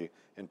Italy,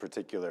 in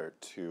particular,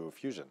 to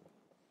fusion?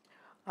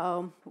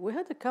 We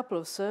had a couple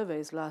of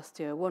surveys last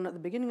year, one at the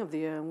beginning of the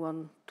year and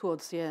one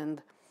towards the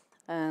end.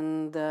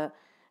 And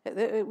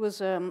it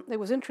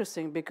was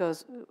interesting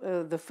because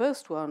the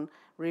first one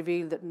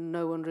revealed that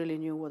no one really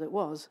knew what it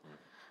was.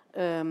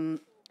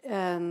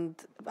 And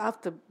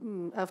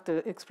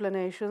after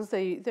explanations,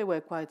 they were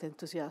quite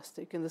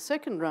enthusiastic. In the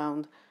second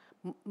round,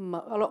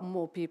 a lot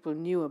more people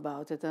knew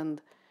about it,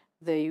 and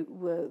the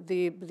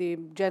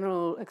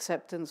general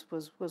acceptance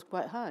was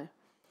quite high.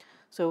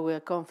 So we're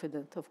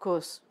confident. Of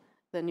course,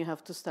 then you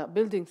have to start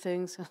building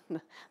things,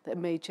 and that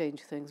may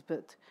change things,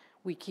 but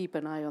we keep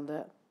an eye on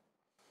that.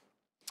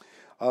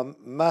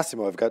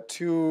 Massimo, I've got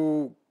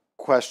two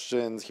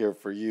questions here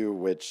for you,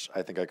 which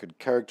I think I could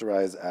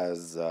characterize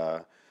as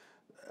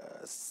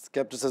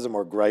skepticism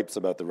or gripes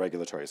about the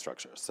regulatory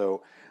structure.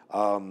 So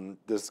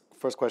this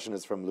first question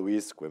is from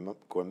Luis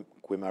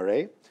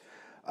Guimare.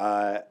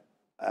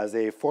 As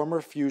a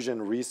former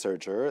fusion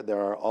researcher,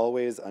 there are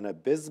always an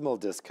abysmal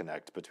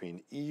disconnect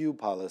between EU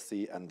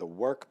policy and the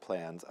work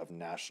plans of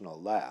national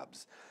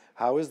labs.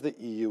 How is the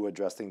EU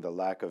addressing the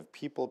lack of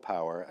people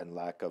power and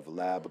lack of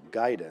lab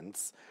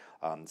guidance,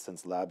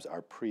 since labs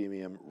are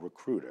premium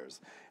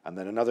recruiters? And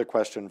then another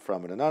question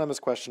from an anonymous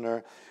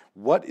questioner.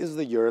 What is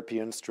the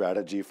European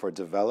strategy for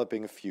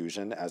developing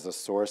fusion as a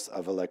source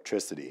of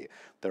electricity?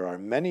 There are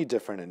many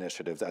different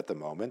initiatives at the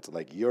moment,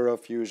 like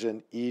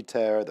Eurofusion,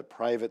 ITER, the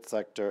private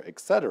sector,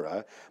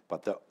 etc.,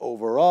 but the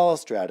overall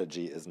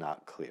strategy is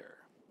not clear.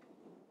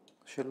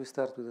 Shall we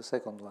start with the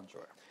second one?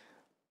 Sure.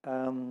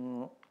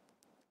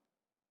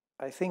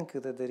 I think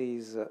that there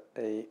is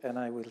and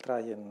I will try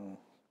and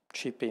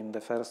chip in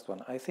the first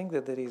one. I think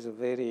that there is a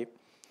very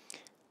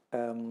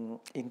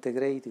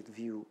integrated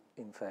view,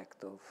 in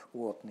fact, of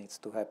what needs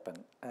to happen.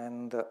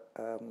 And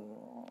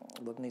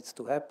what needs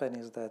to happen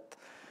is that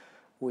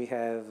we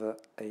have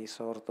a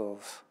sort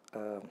of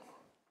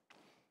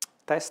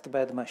test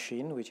bed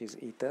machine, which is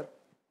ITER,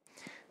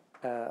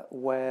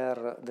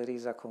 where there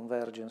is a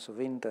convergence of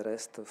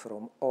interest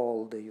from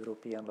all the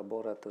European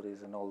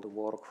laboratories and all the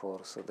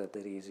workforce that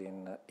there is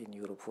in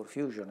Europe for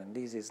fusion. And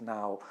this is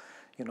now,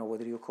 you know,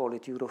 whether you call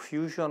it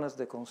Eurofusion as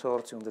the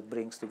consortium that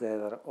brings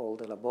together all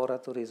the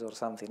laboratories or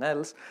something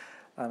else,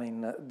 I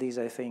mean, this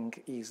I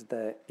think is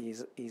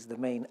the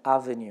main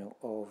avenue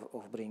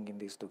of bringing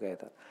this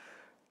together.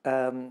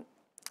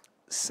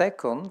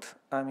 Second,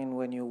 I mean,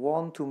 when you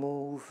want to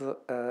move,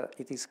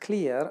 it is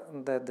clear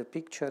that the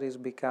picture is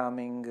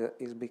becoming,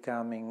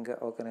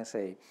 how can I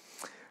say,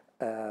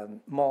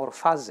 more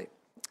fuzzy.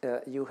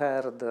 You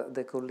heard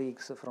the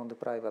colleagues from the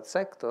private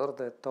sector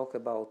that talk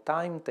about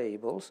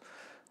timetables,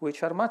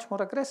 which are much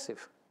more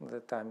aggressive than the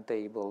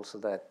timetables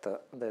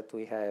that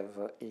we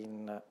have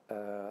in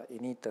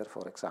ITER,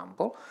 for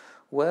example,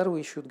 where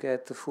we should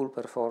get full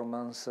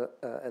performance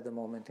at the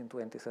moment in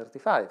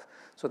 2035.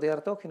 So they are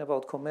talking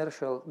about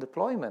commercial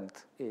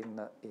deployment in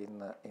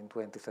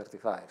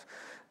 2035.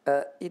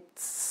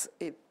 It's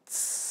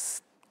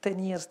 10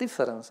 years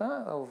difference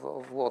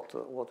of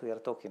what we are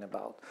talking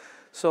about.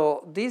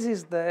 So this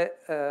is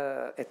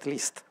at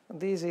least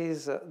this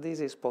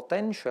is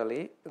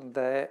potentially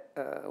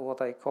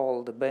what I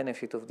call the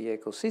benefit of the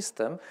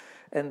ecosystem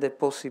and the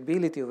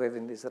possibility of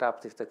having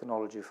disruptive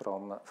technology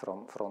from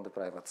the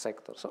private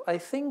sector. So I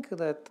think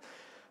that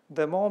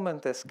the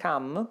moment has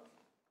come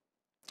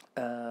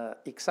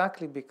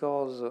exactly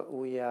because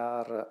we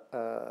are,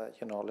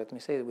 let me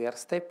say, we are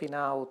stepping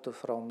out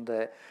from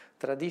the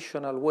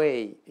traditional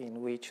way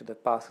in which the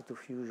path to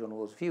fusion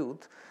was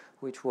viewed,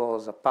 which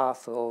was a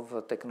path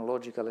of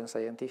technological and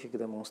scientific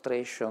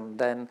demonstration,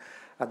 then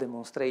a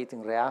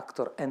demonstrating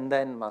reactor, and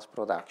then mass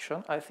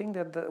production. I think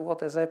that what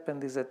has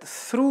happened is that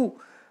through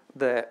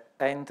the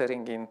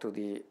entering into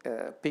the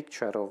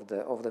picture of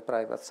the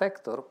private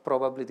sector,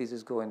 probably this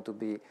is going to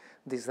be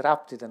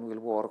disrupted and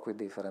will work with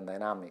different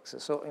dynamics.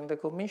 So in the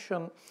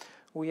Commission,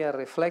 we are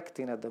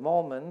reflecting at the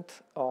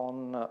moment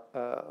on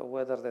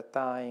whether the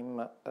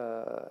time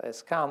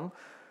has come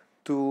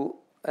to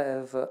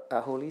have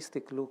a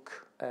holistic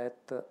look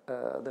at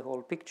the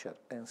whole picture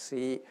and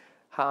see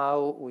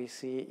how we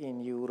see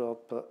in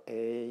Europe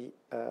a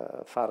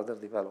further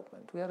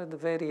development. We are at the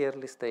very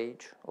early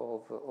stage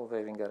of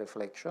having a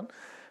reflection,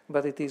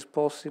 but it is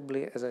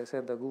possibly, as I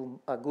said,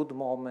 a good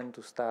moment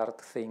to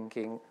start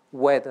thinking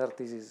whether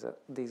this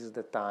is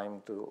the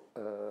time to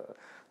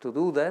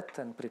do that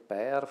and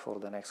prepare for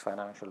the next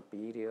financial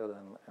period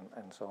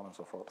and so on and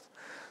so forth.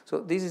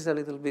 So this is a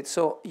little bit,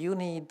 so you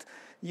need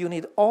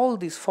all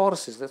these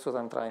forces, that's what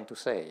I'm trying to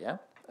say, yeah?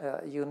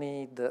 You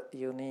need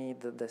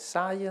the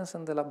science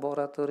and the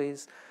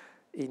laboratories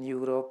in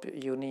Europe.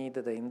 You need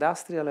the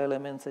industrial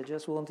elements. I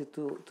just wanted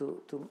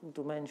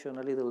to mention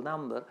a little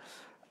number.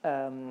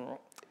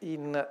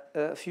 In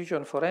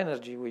Fusion for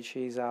Energy, which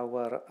is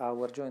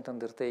our joint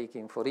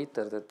undertaking for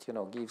ITER, that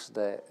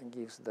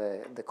gives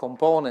the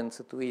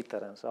components to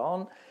ITER and so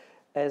on,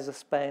 has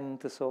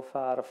spent so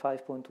far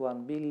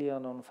 5.1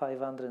 billion on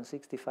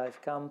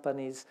 565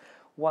 companies,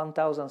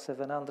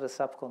 1,700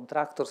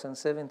 subcontractors, and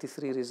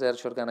 73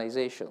 research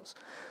organizations.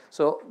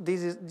 So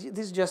this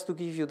is just to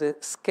give you the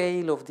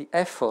scale of the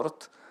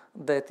effort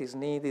that is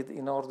needed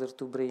in order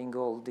to bring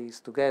all these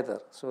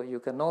together. So you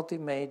cannot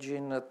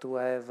imagine to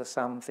have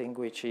something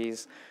which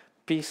is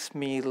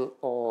piecemeal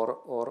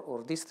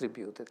or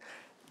distributed.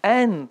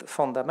 And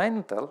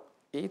fundamental,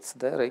 it's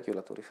the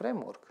regulatory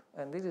framework.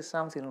 And this is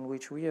something on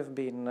which we have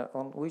been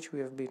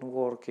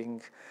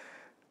working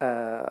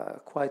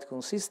quite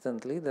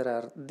consistently. There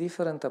are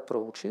different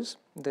approaches.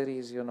 There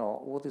is,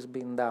 what is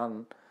being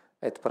done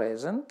at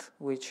present,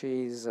 which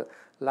is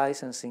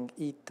licensing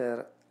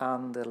ITER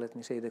under, let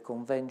me say, the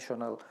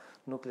conventional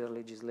nuclear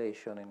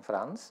legislation in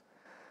France.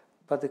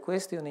 But the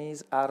question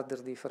is, are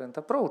there different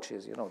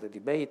approaches? You know, the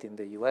debate in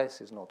the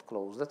US is not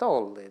closed at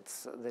all.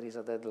 There is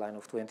a deadline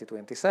of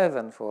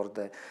 2027 for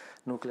the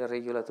Nuclear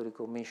Regulatory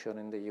Commission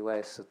in the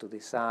US to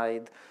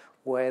decide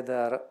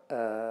whether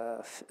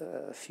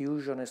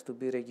fusion has to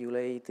be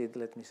regulated,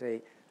 let me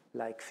say,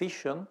 like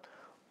fission,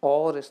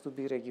 or has to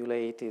be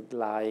regulated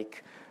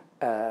like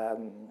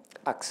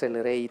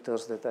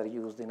accelerators that are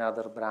used in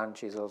other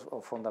branches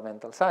of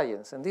fundamental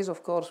science. And this,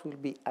 of course, will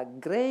be a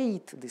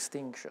great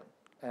distinction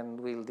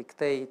and will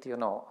dictate, you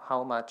know,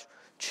 how much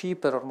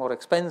cheaper or more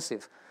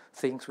expensive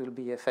things will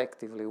be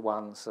effectively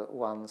once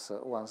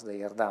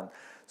they are done.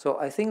 So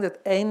I think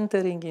that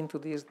entering into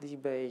this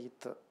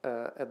debate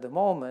at the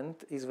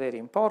moment is very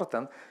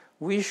important.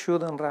 We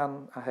shouldn't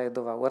run ahead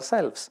of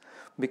ourselves,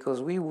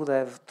 because we would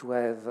have to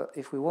have,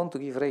 if we want to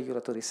give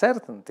regulatory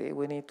certainty,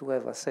 we need to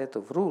have a set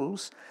of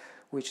rules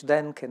which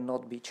then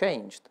cannot be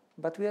changed.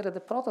 But we are at the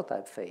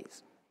prototype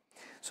phase.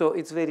 So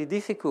it's very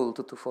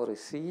difficult to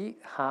foresee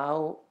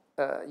how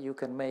you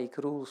can make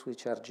rules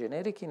which are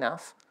generic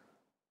enough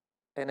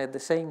and at the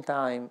same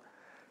time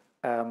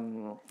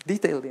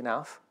detailed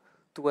enough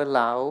to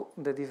allow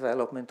the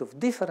development of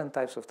different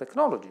types of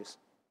technologies.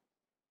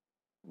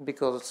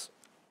 Because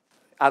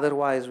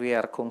otherwise we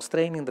are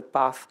constraining the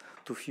path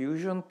to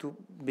fusion to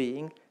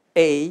being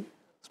a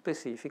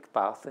specific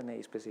path and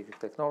a specific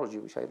technology,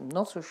 which I'm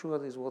not so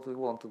sure is what we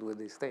want to do at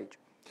this stage.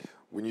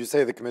 When you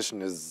say the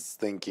Commission is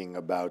thinking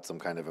about some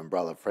kind of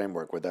umbrella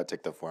framework, would that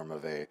take the form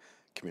of a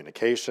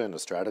communication, a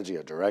strategy,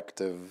 a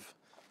directive?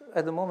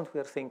 At the moment we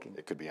are thinking.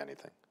 It could be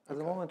anything. At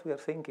the moment we are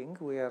thinking.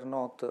 We are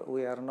not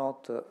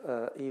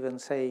even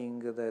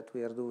saying that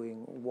we are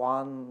doing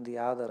one, the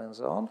other, and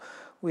so on.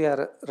 We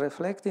are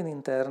reflecting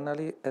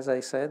internally, as I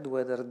said,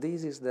 whether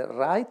this is the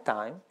right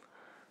time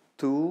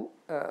to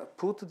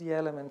put the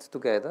elements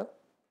together.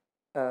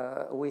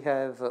 We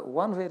have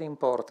one very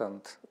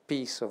important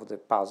piece of the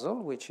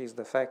puzzle, which is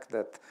the fact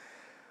that,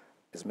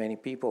 as many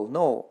people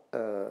know,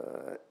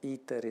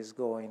 ITER is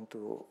going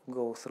to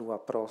go through a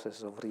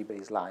process of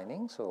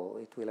rebaselining, so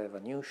it will have a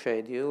new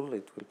schedule,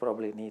 it will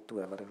probably need to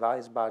have a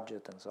revised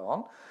budget and so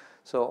on.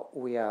 So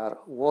we are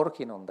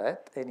working on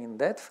that, and in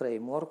that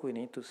framework we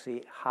need to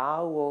see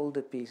how all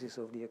the pieces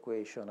of the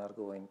equation are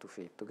going to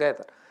fit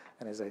together.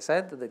 And as I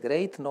said, the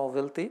great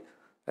novelty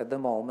at the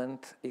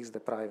moment is the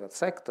private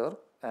sector,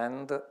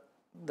 and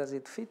does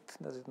it fit?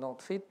 Does it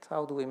not fit?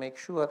 How do we make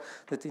sure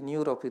that in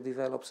Europe it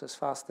develops as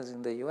fast as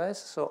in the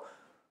US? So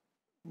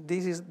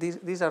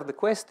these are the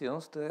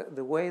questions.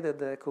 The way that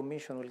the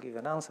Commission will give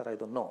an answer, I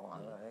don't know.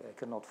 I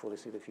cannot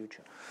foresee the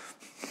future.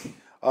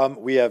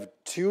 We have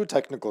two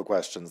technical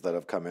questions that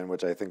have come in,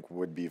 which I think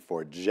would be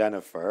for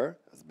Jennifer,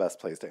 as the best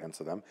place to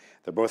answer them.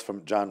 They're both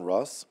from John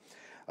Ross.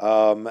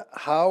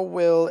 How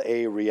will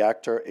a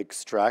reactor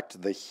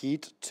extract the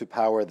heat to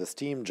power the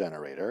steam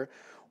generator?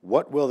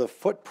 What will the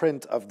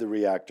footprint of the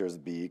reactors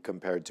be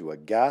compared to a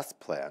gas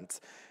plant?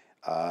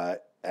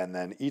 And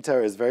then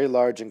ITER is very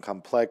large and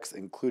complex,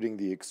 including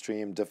the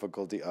extreme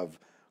difficulty of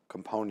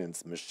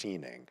components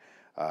machining.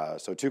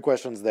 So two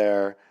questions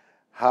there.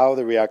 How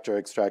the reactor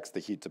extracts the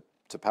heat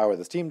to power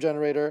the steam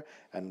generator,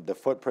 and the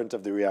footprint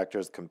of the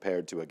reactors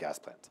compared to a gas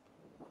plant.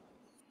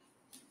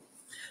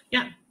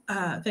 Yeah,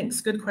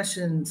 thanks. Good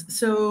questions.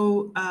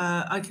 So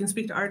I can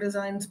speak to our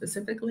design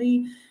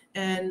specifically.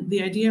 And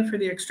the idea for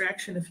the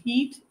extraction of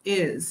heat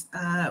is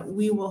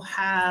we will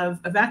have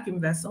a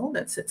vacuum vessel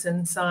that sits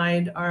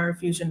inside our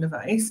fusion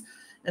device,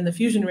 and the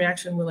fusion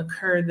reaction will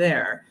occur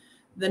there.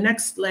 The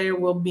next layer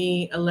will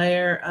be a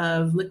layer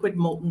of liquid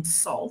molten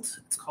salt.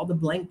 It's called a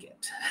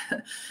blanket.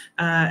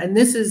 And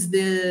this is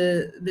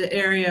the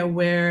area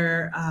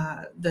where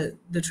the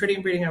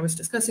tritium breeding I was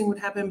discussing would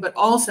happen, but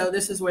also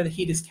this is where the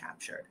heat is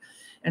captured.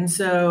 And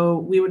so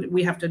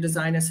we have to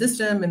design a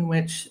system in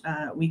which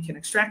we can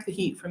extract the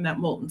heat from that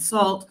molten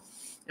salt,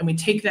 and we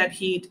take that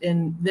heat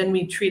and then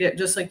we treat it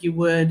just like you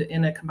would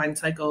in a combined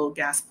cycle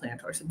gas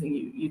plant or something.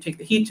 You take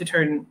the heat to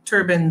turn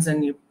turbines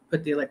and you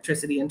put the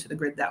electricity into the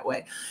grid that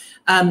way.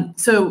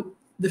 So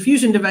the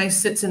fusion device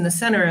sits in the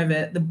center of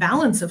it. The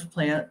balance of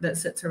plant that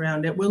sits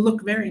around it will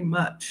look very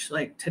much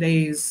like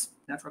today's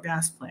natural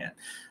gas plant,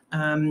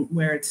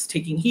 where it's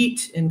taking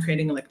heat and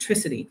creating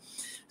electricity.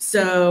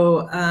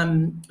 So,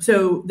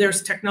 so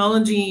there's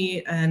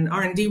technology and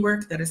R&D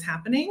work that is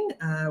happening.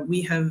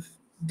 We have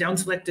down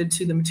selected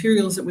to the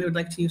materials that we would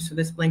like to use for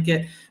this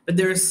blanket, but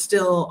there's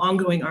still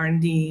ongoing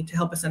R&D to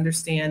help us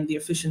understand the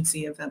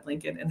efficiency of that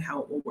blanket and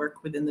how it will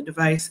work within the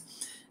device.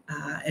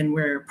 And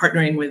we're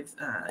partnering with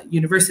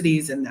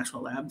universities and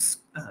national labs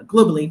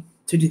globally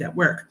to do that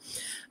work.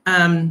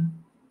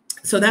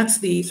 So that's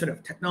the sort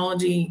of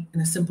technology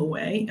in a simple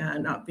way,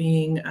 not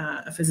being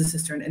a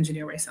physicist or an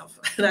engineer myself.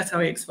 That's how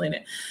I explain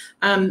it.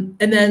 And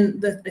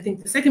then I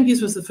think the second piece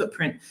was the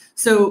footprint.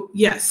 So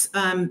yes,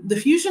 the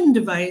fusion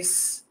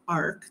device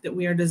arc that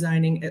we are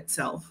designing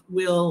itself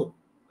will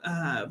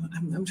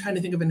I'm trying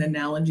to think of an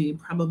analogy.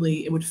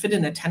 Probably it would fit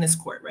in a tennis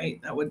court,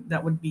 right?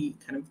 That would be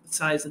kind of the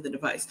size of the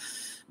device.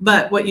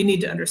 But what you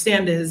need to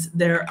understand is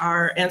there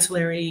are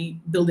ancillary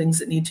buildings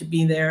that need to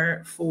be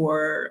there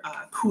for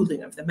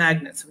cooling of the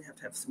magnets. So we have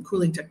to have some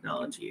cooling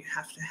technology. You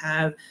have to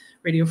have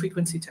radio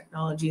frequency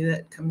technology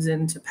that comes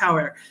in to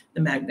power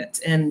the magnets.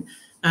 And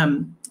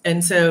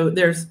so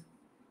there's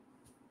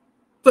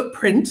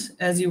footprint,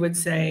 as you would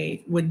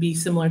say, would be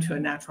similar to a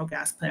natural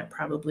gas plant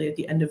probably at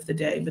the end of the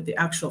day, but the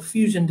actual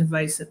fusion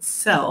device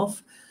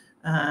itself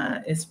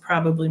is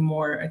probably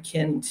more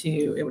akin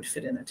to, it would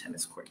fit in a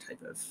tennis court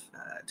type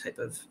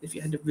of if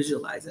you had to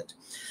visualize it.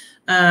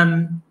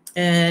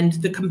 And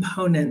the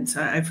components,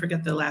 I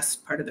forget the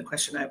last part of the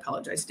question. I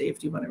apologize, Dave.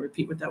 Do you want to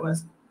repeat what that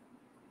was?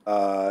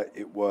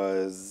 It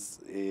was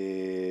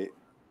the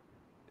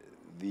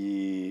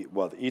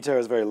ITER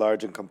is very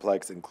large and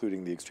complex,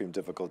 including the extreme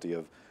difficulty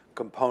of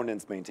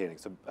components maintaining.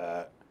 So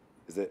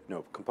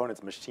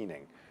components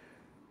machining.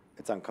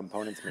 It's on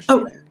components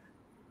machining. Oh,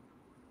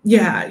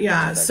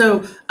 yeah.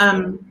 So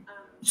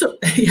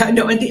yeah,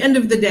 no, at the end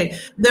of the day,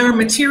 there are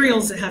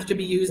materials that have to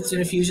be used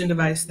in a fusion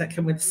device that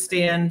can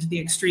withstand the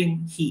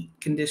extreme heat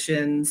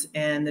conditions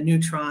and the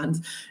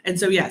neutrons. And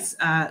so, yes,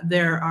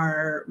 there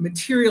are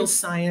material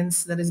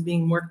science that is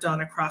being worked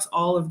on across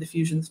all of the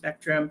fusion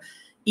spectrum.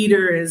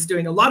 ITER is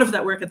doing a lot of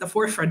that work at the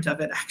forefront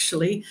of it,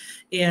 actually.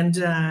 And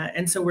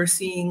so we're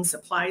seeing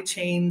supply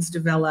chains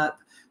develop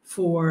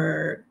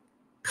for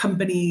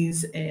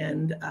companies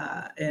and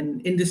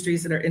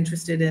industries that are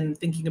interested in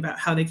thinking about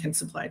how they can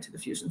supply to the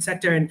fusion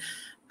sector. And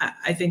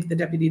I think the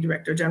Deputy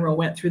Director General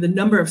went through the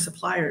number of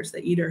suppliers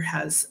that ITER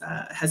has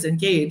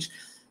engaged.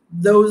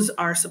 Those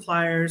are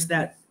suppliers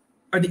that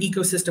are the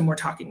ecosystem we're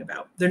talking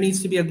about. There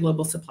needs to be a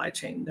global supply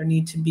chain. There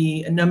need to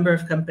be a number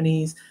of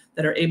companies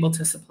that are able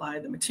to supply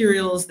the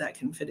materials that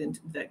can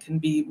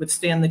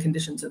withstand the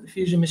conditions of the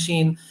fusion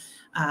machine.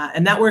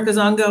 And that work is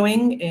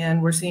ongoing,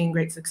 and we're seeing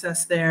great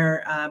success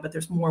there, but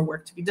there's more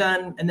work to be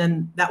done, and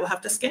then that will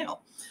have to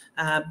scale.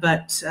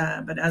 But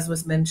as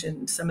was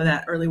mentioned, some of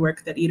that early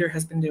work that ITER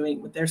has been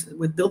doing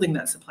with building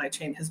that supply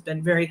chain has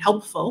been very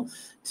helpful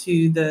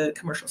to the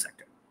commercial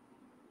sector.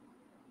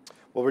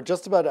 Well, we're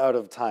just about out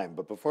of time,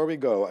 but before we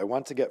go, I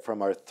want to get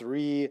from our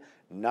three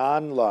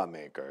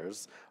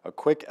non-lawmakers a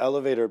quick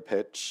elevator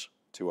pitch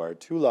to our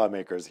two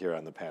lawmakers here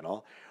on the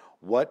panel.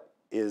 What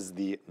is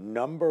the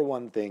number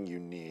one thing you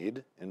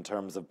need in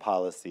terms of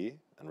policy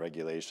and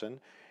regulation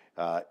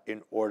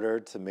in order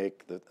to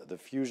make the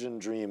fusion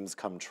dreams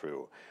come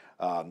true?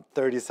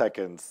 30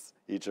 seconds,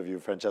 each of you.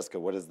 Francesca,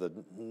 what is the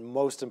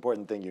most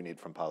important thing you need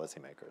from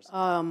policymakers?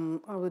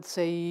 I would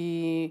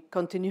say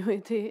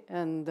continuity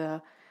and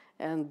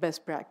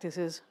best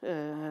practices.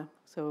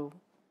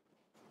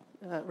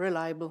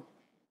 Reliable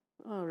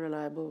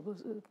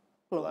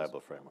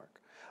framework.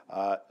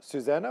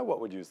 Susanna, what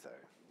would you say?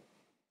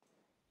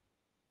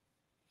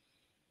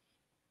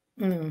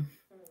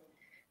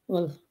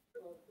 Well,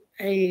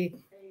 I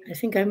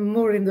think I'm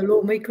more in the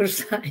lawmaker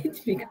side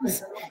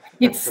because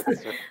it's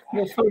the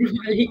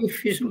formal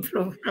fusion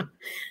program.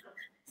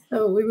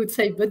 So we would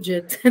say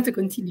budget to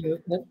continue,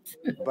 but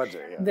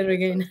budget, yeah. There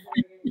again.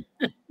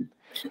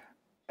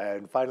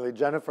 And finally,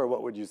 Jennifer,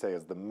 what would you say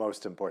is the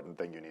most important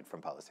thing you need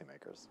from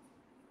policymakers?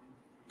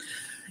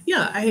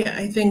 Yeah,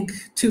 I think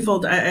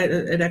twofold.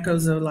 It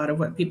echoes a lot of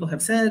what people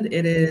have said.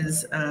 It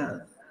is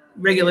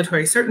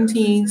regulatory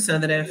certainty, so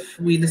that if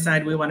we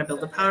decide we want to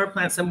build a power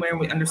plant somewhere,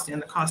 we understand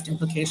the cost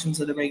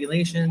implications of the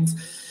regulations.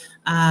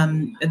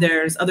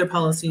 There's other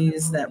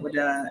policies that would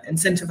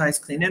incentivize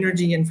clean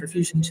energy and for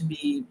fusion to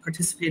be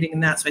participating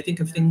in that. So I think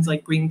of things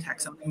like green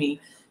taxonomy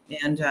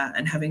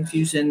and having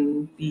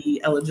fusion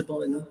be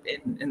eligible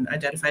and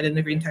identified in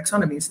the green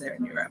taxonomies there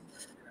in Europe.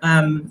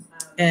 And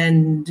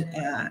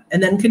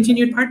then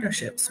continued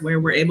partnerships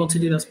where we're able to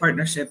do those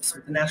partnerships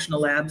with the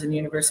national labs and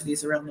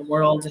universities around the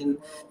world and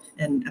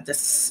at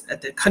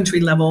the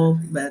country level,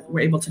 that we're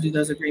able to do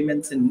those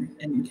agreements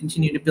and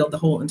continue to build the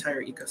whole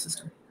entire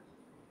ecosystem.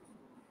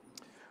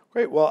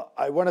 Great. Well,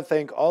 I want to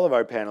thank all of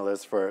our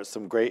panelists for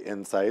some great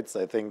insights.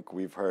 I think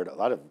we've heard a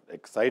lot of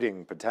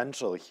exciting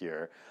potential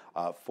here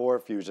for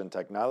fusion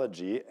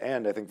technology.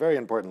 And I think very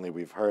importantly,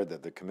 we've heard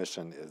that the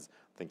Commission is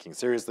thinking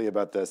seriously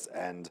about this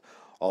and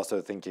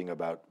also thinking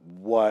about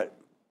what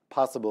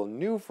possible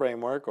new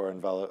framework or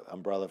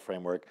umbrella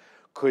framework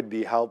could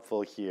be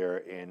helpful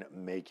here in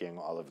making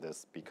all of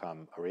this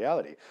become a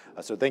reality.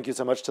 So thank you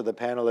so much to the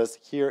panelists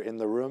here in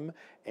the room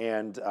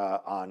and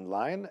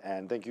online.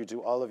 And thank you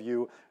to all of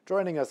you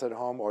joining us at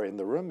home or in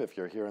the room. If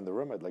you're here in the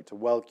room, I'd like to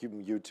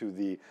welcome you to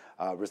the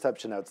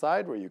reception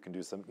outside where you can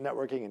do some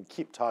networking and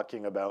keep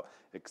talking about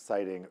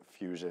exciting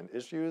fusion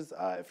issues.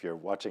 If you're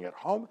watching at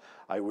home,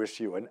 I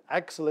wish you an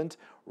excellent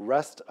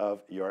rest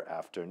of your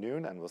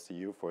afternoon, and we'll see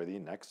you for the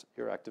next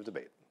Euractiv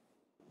debate.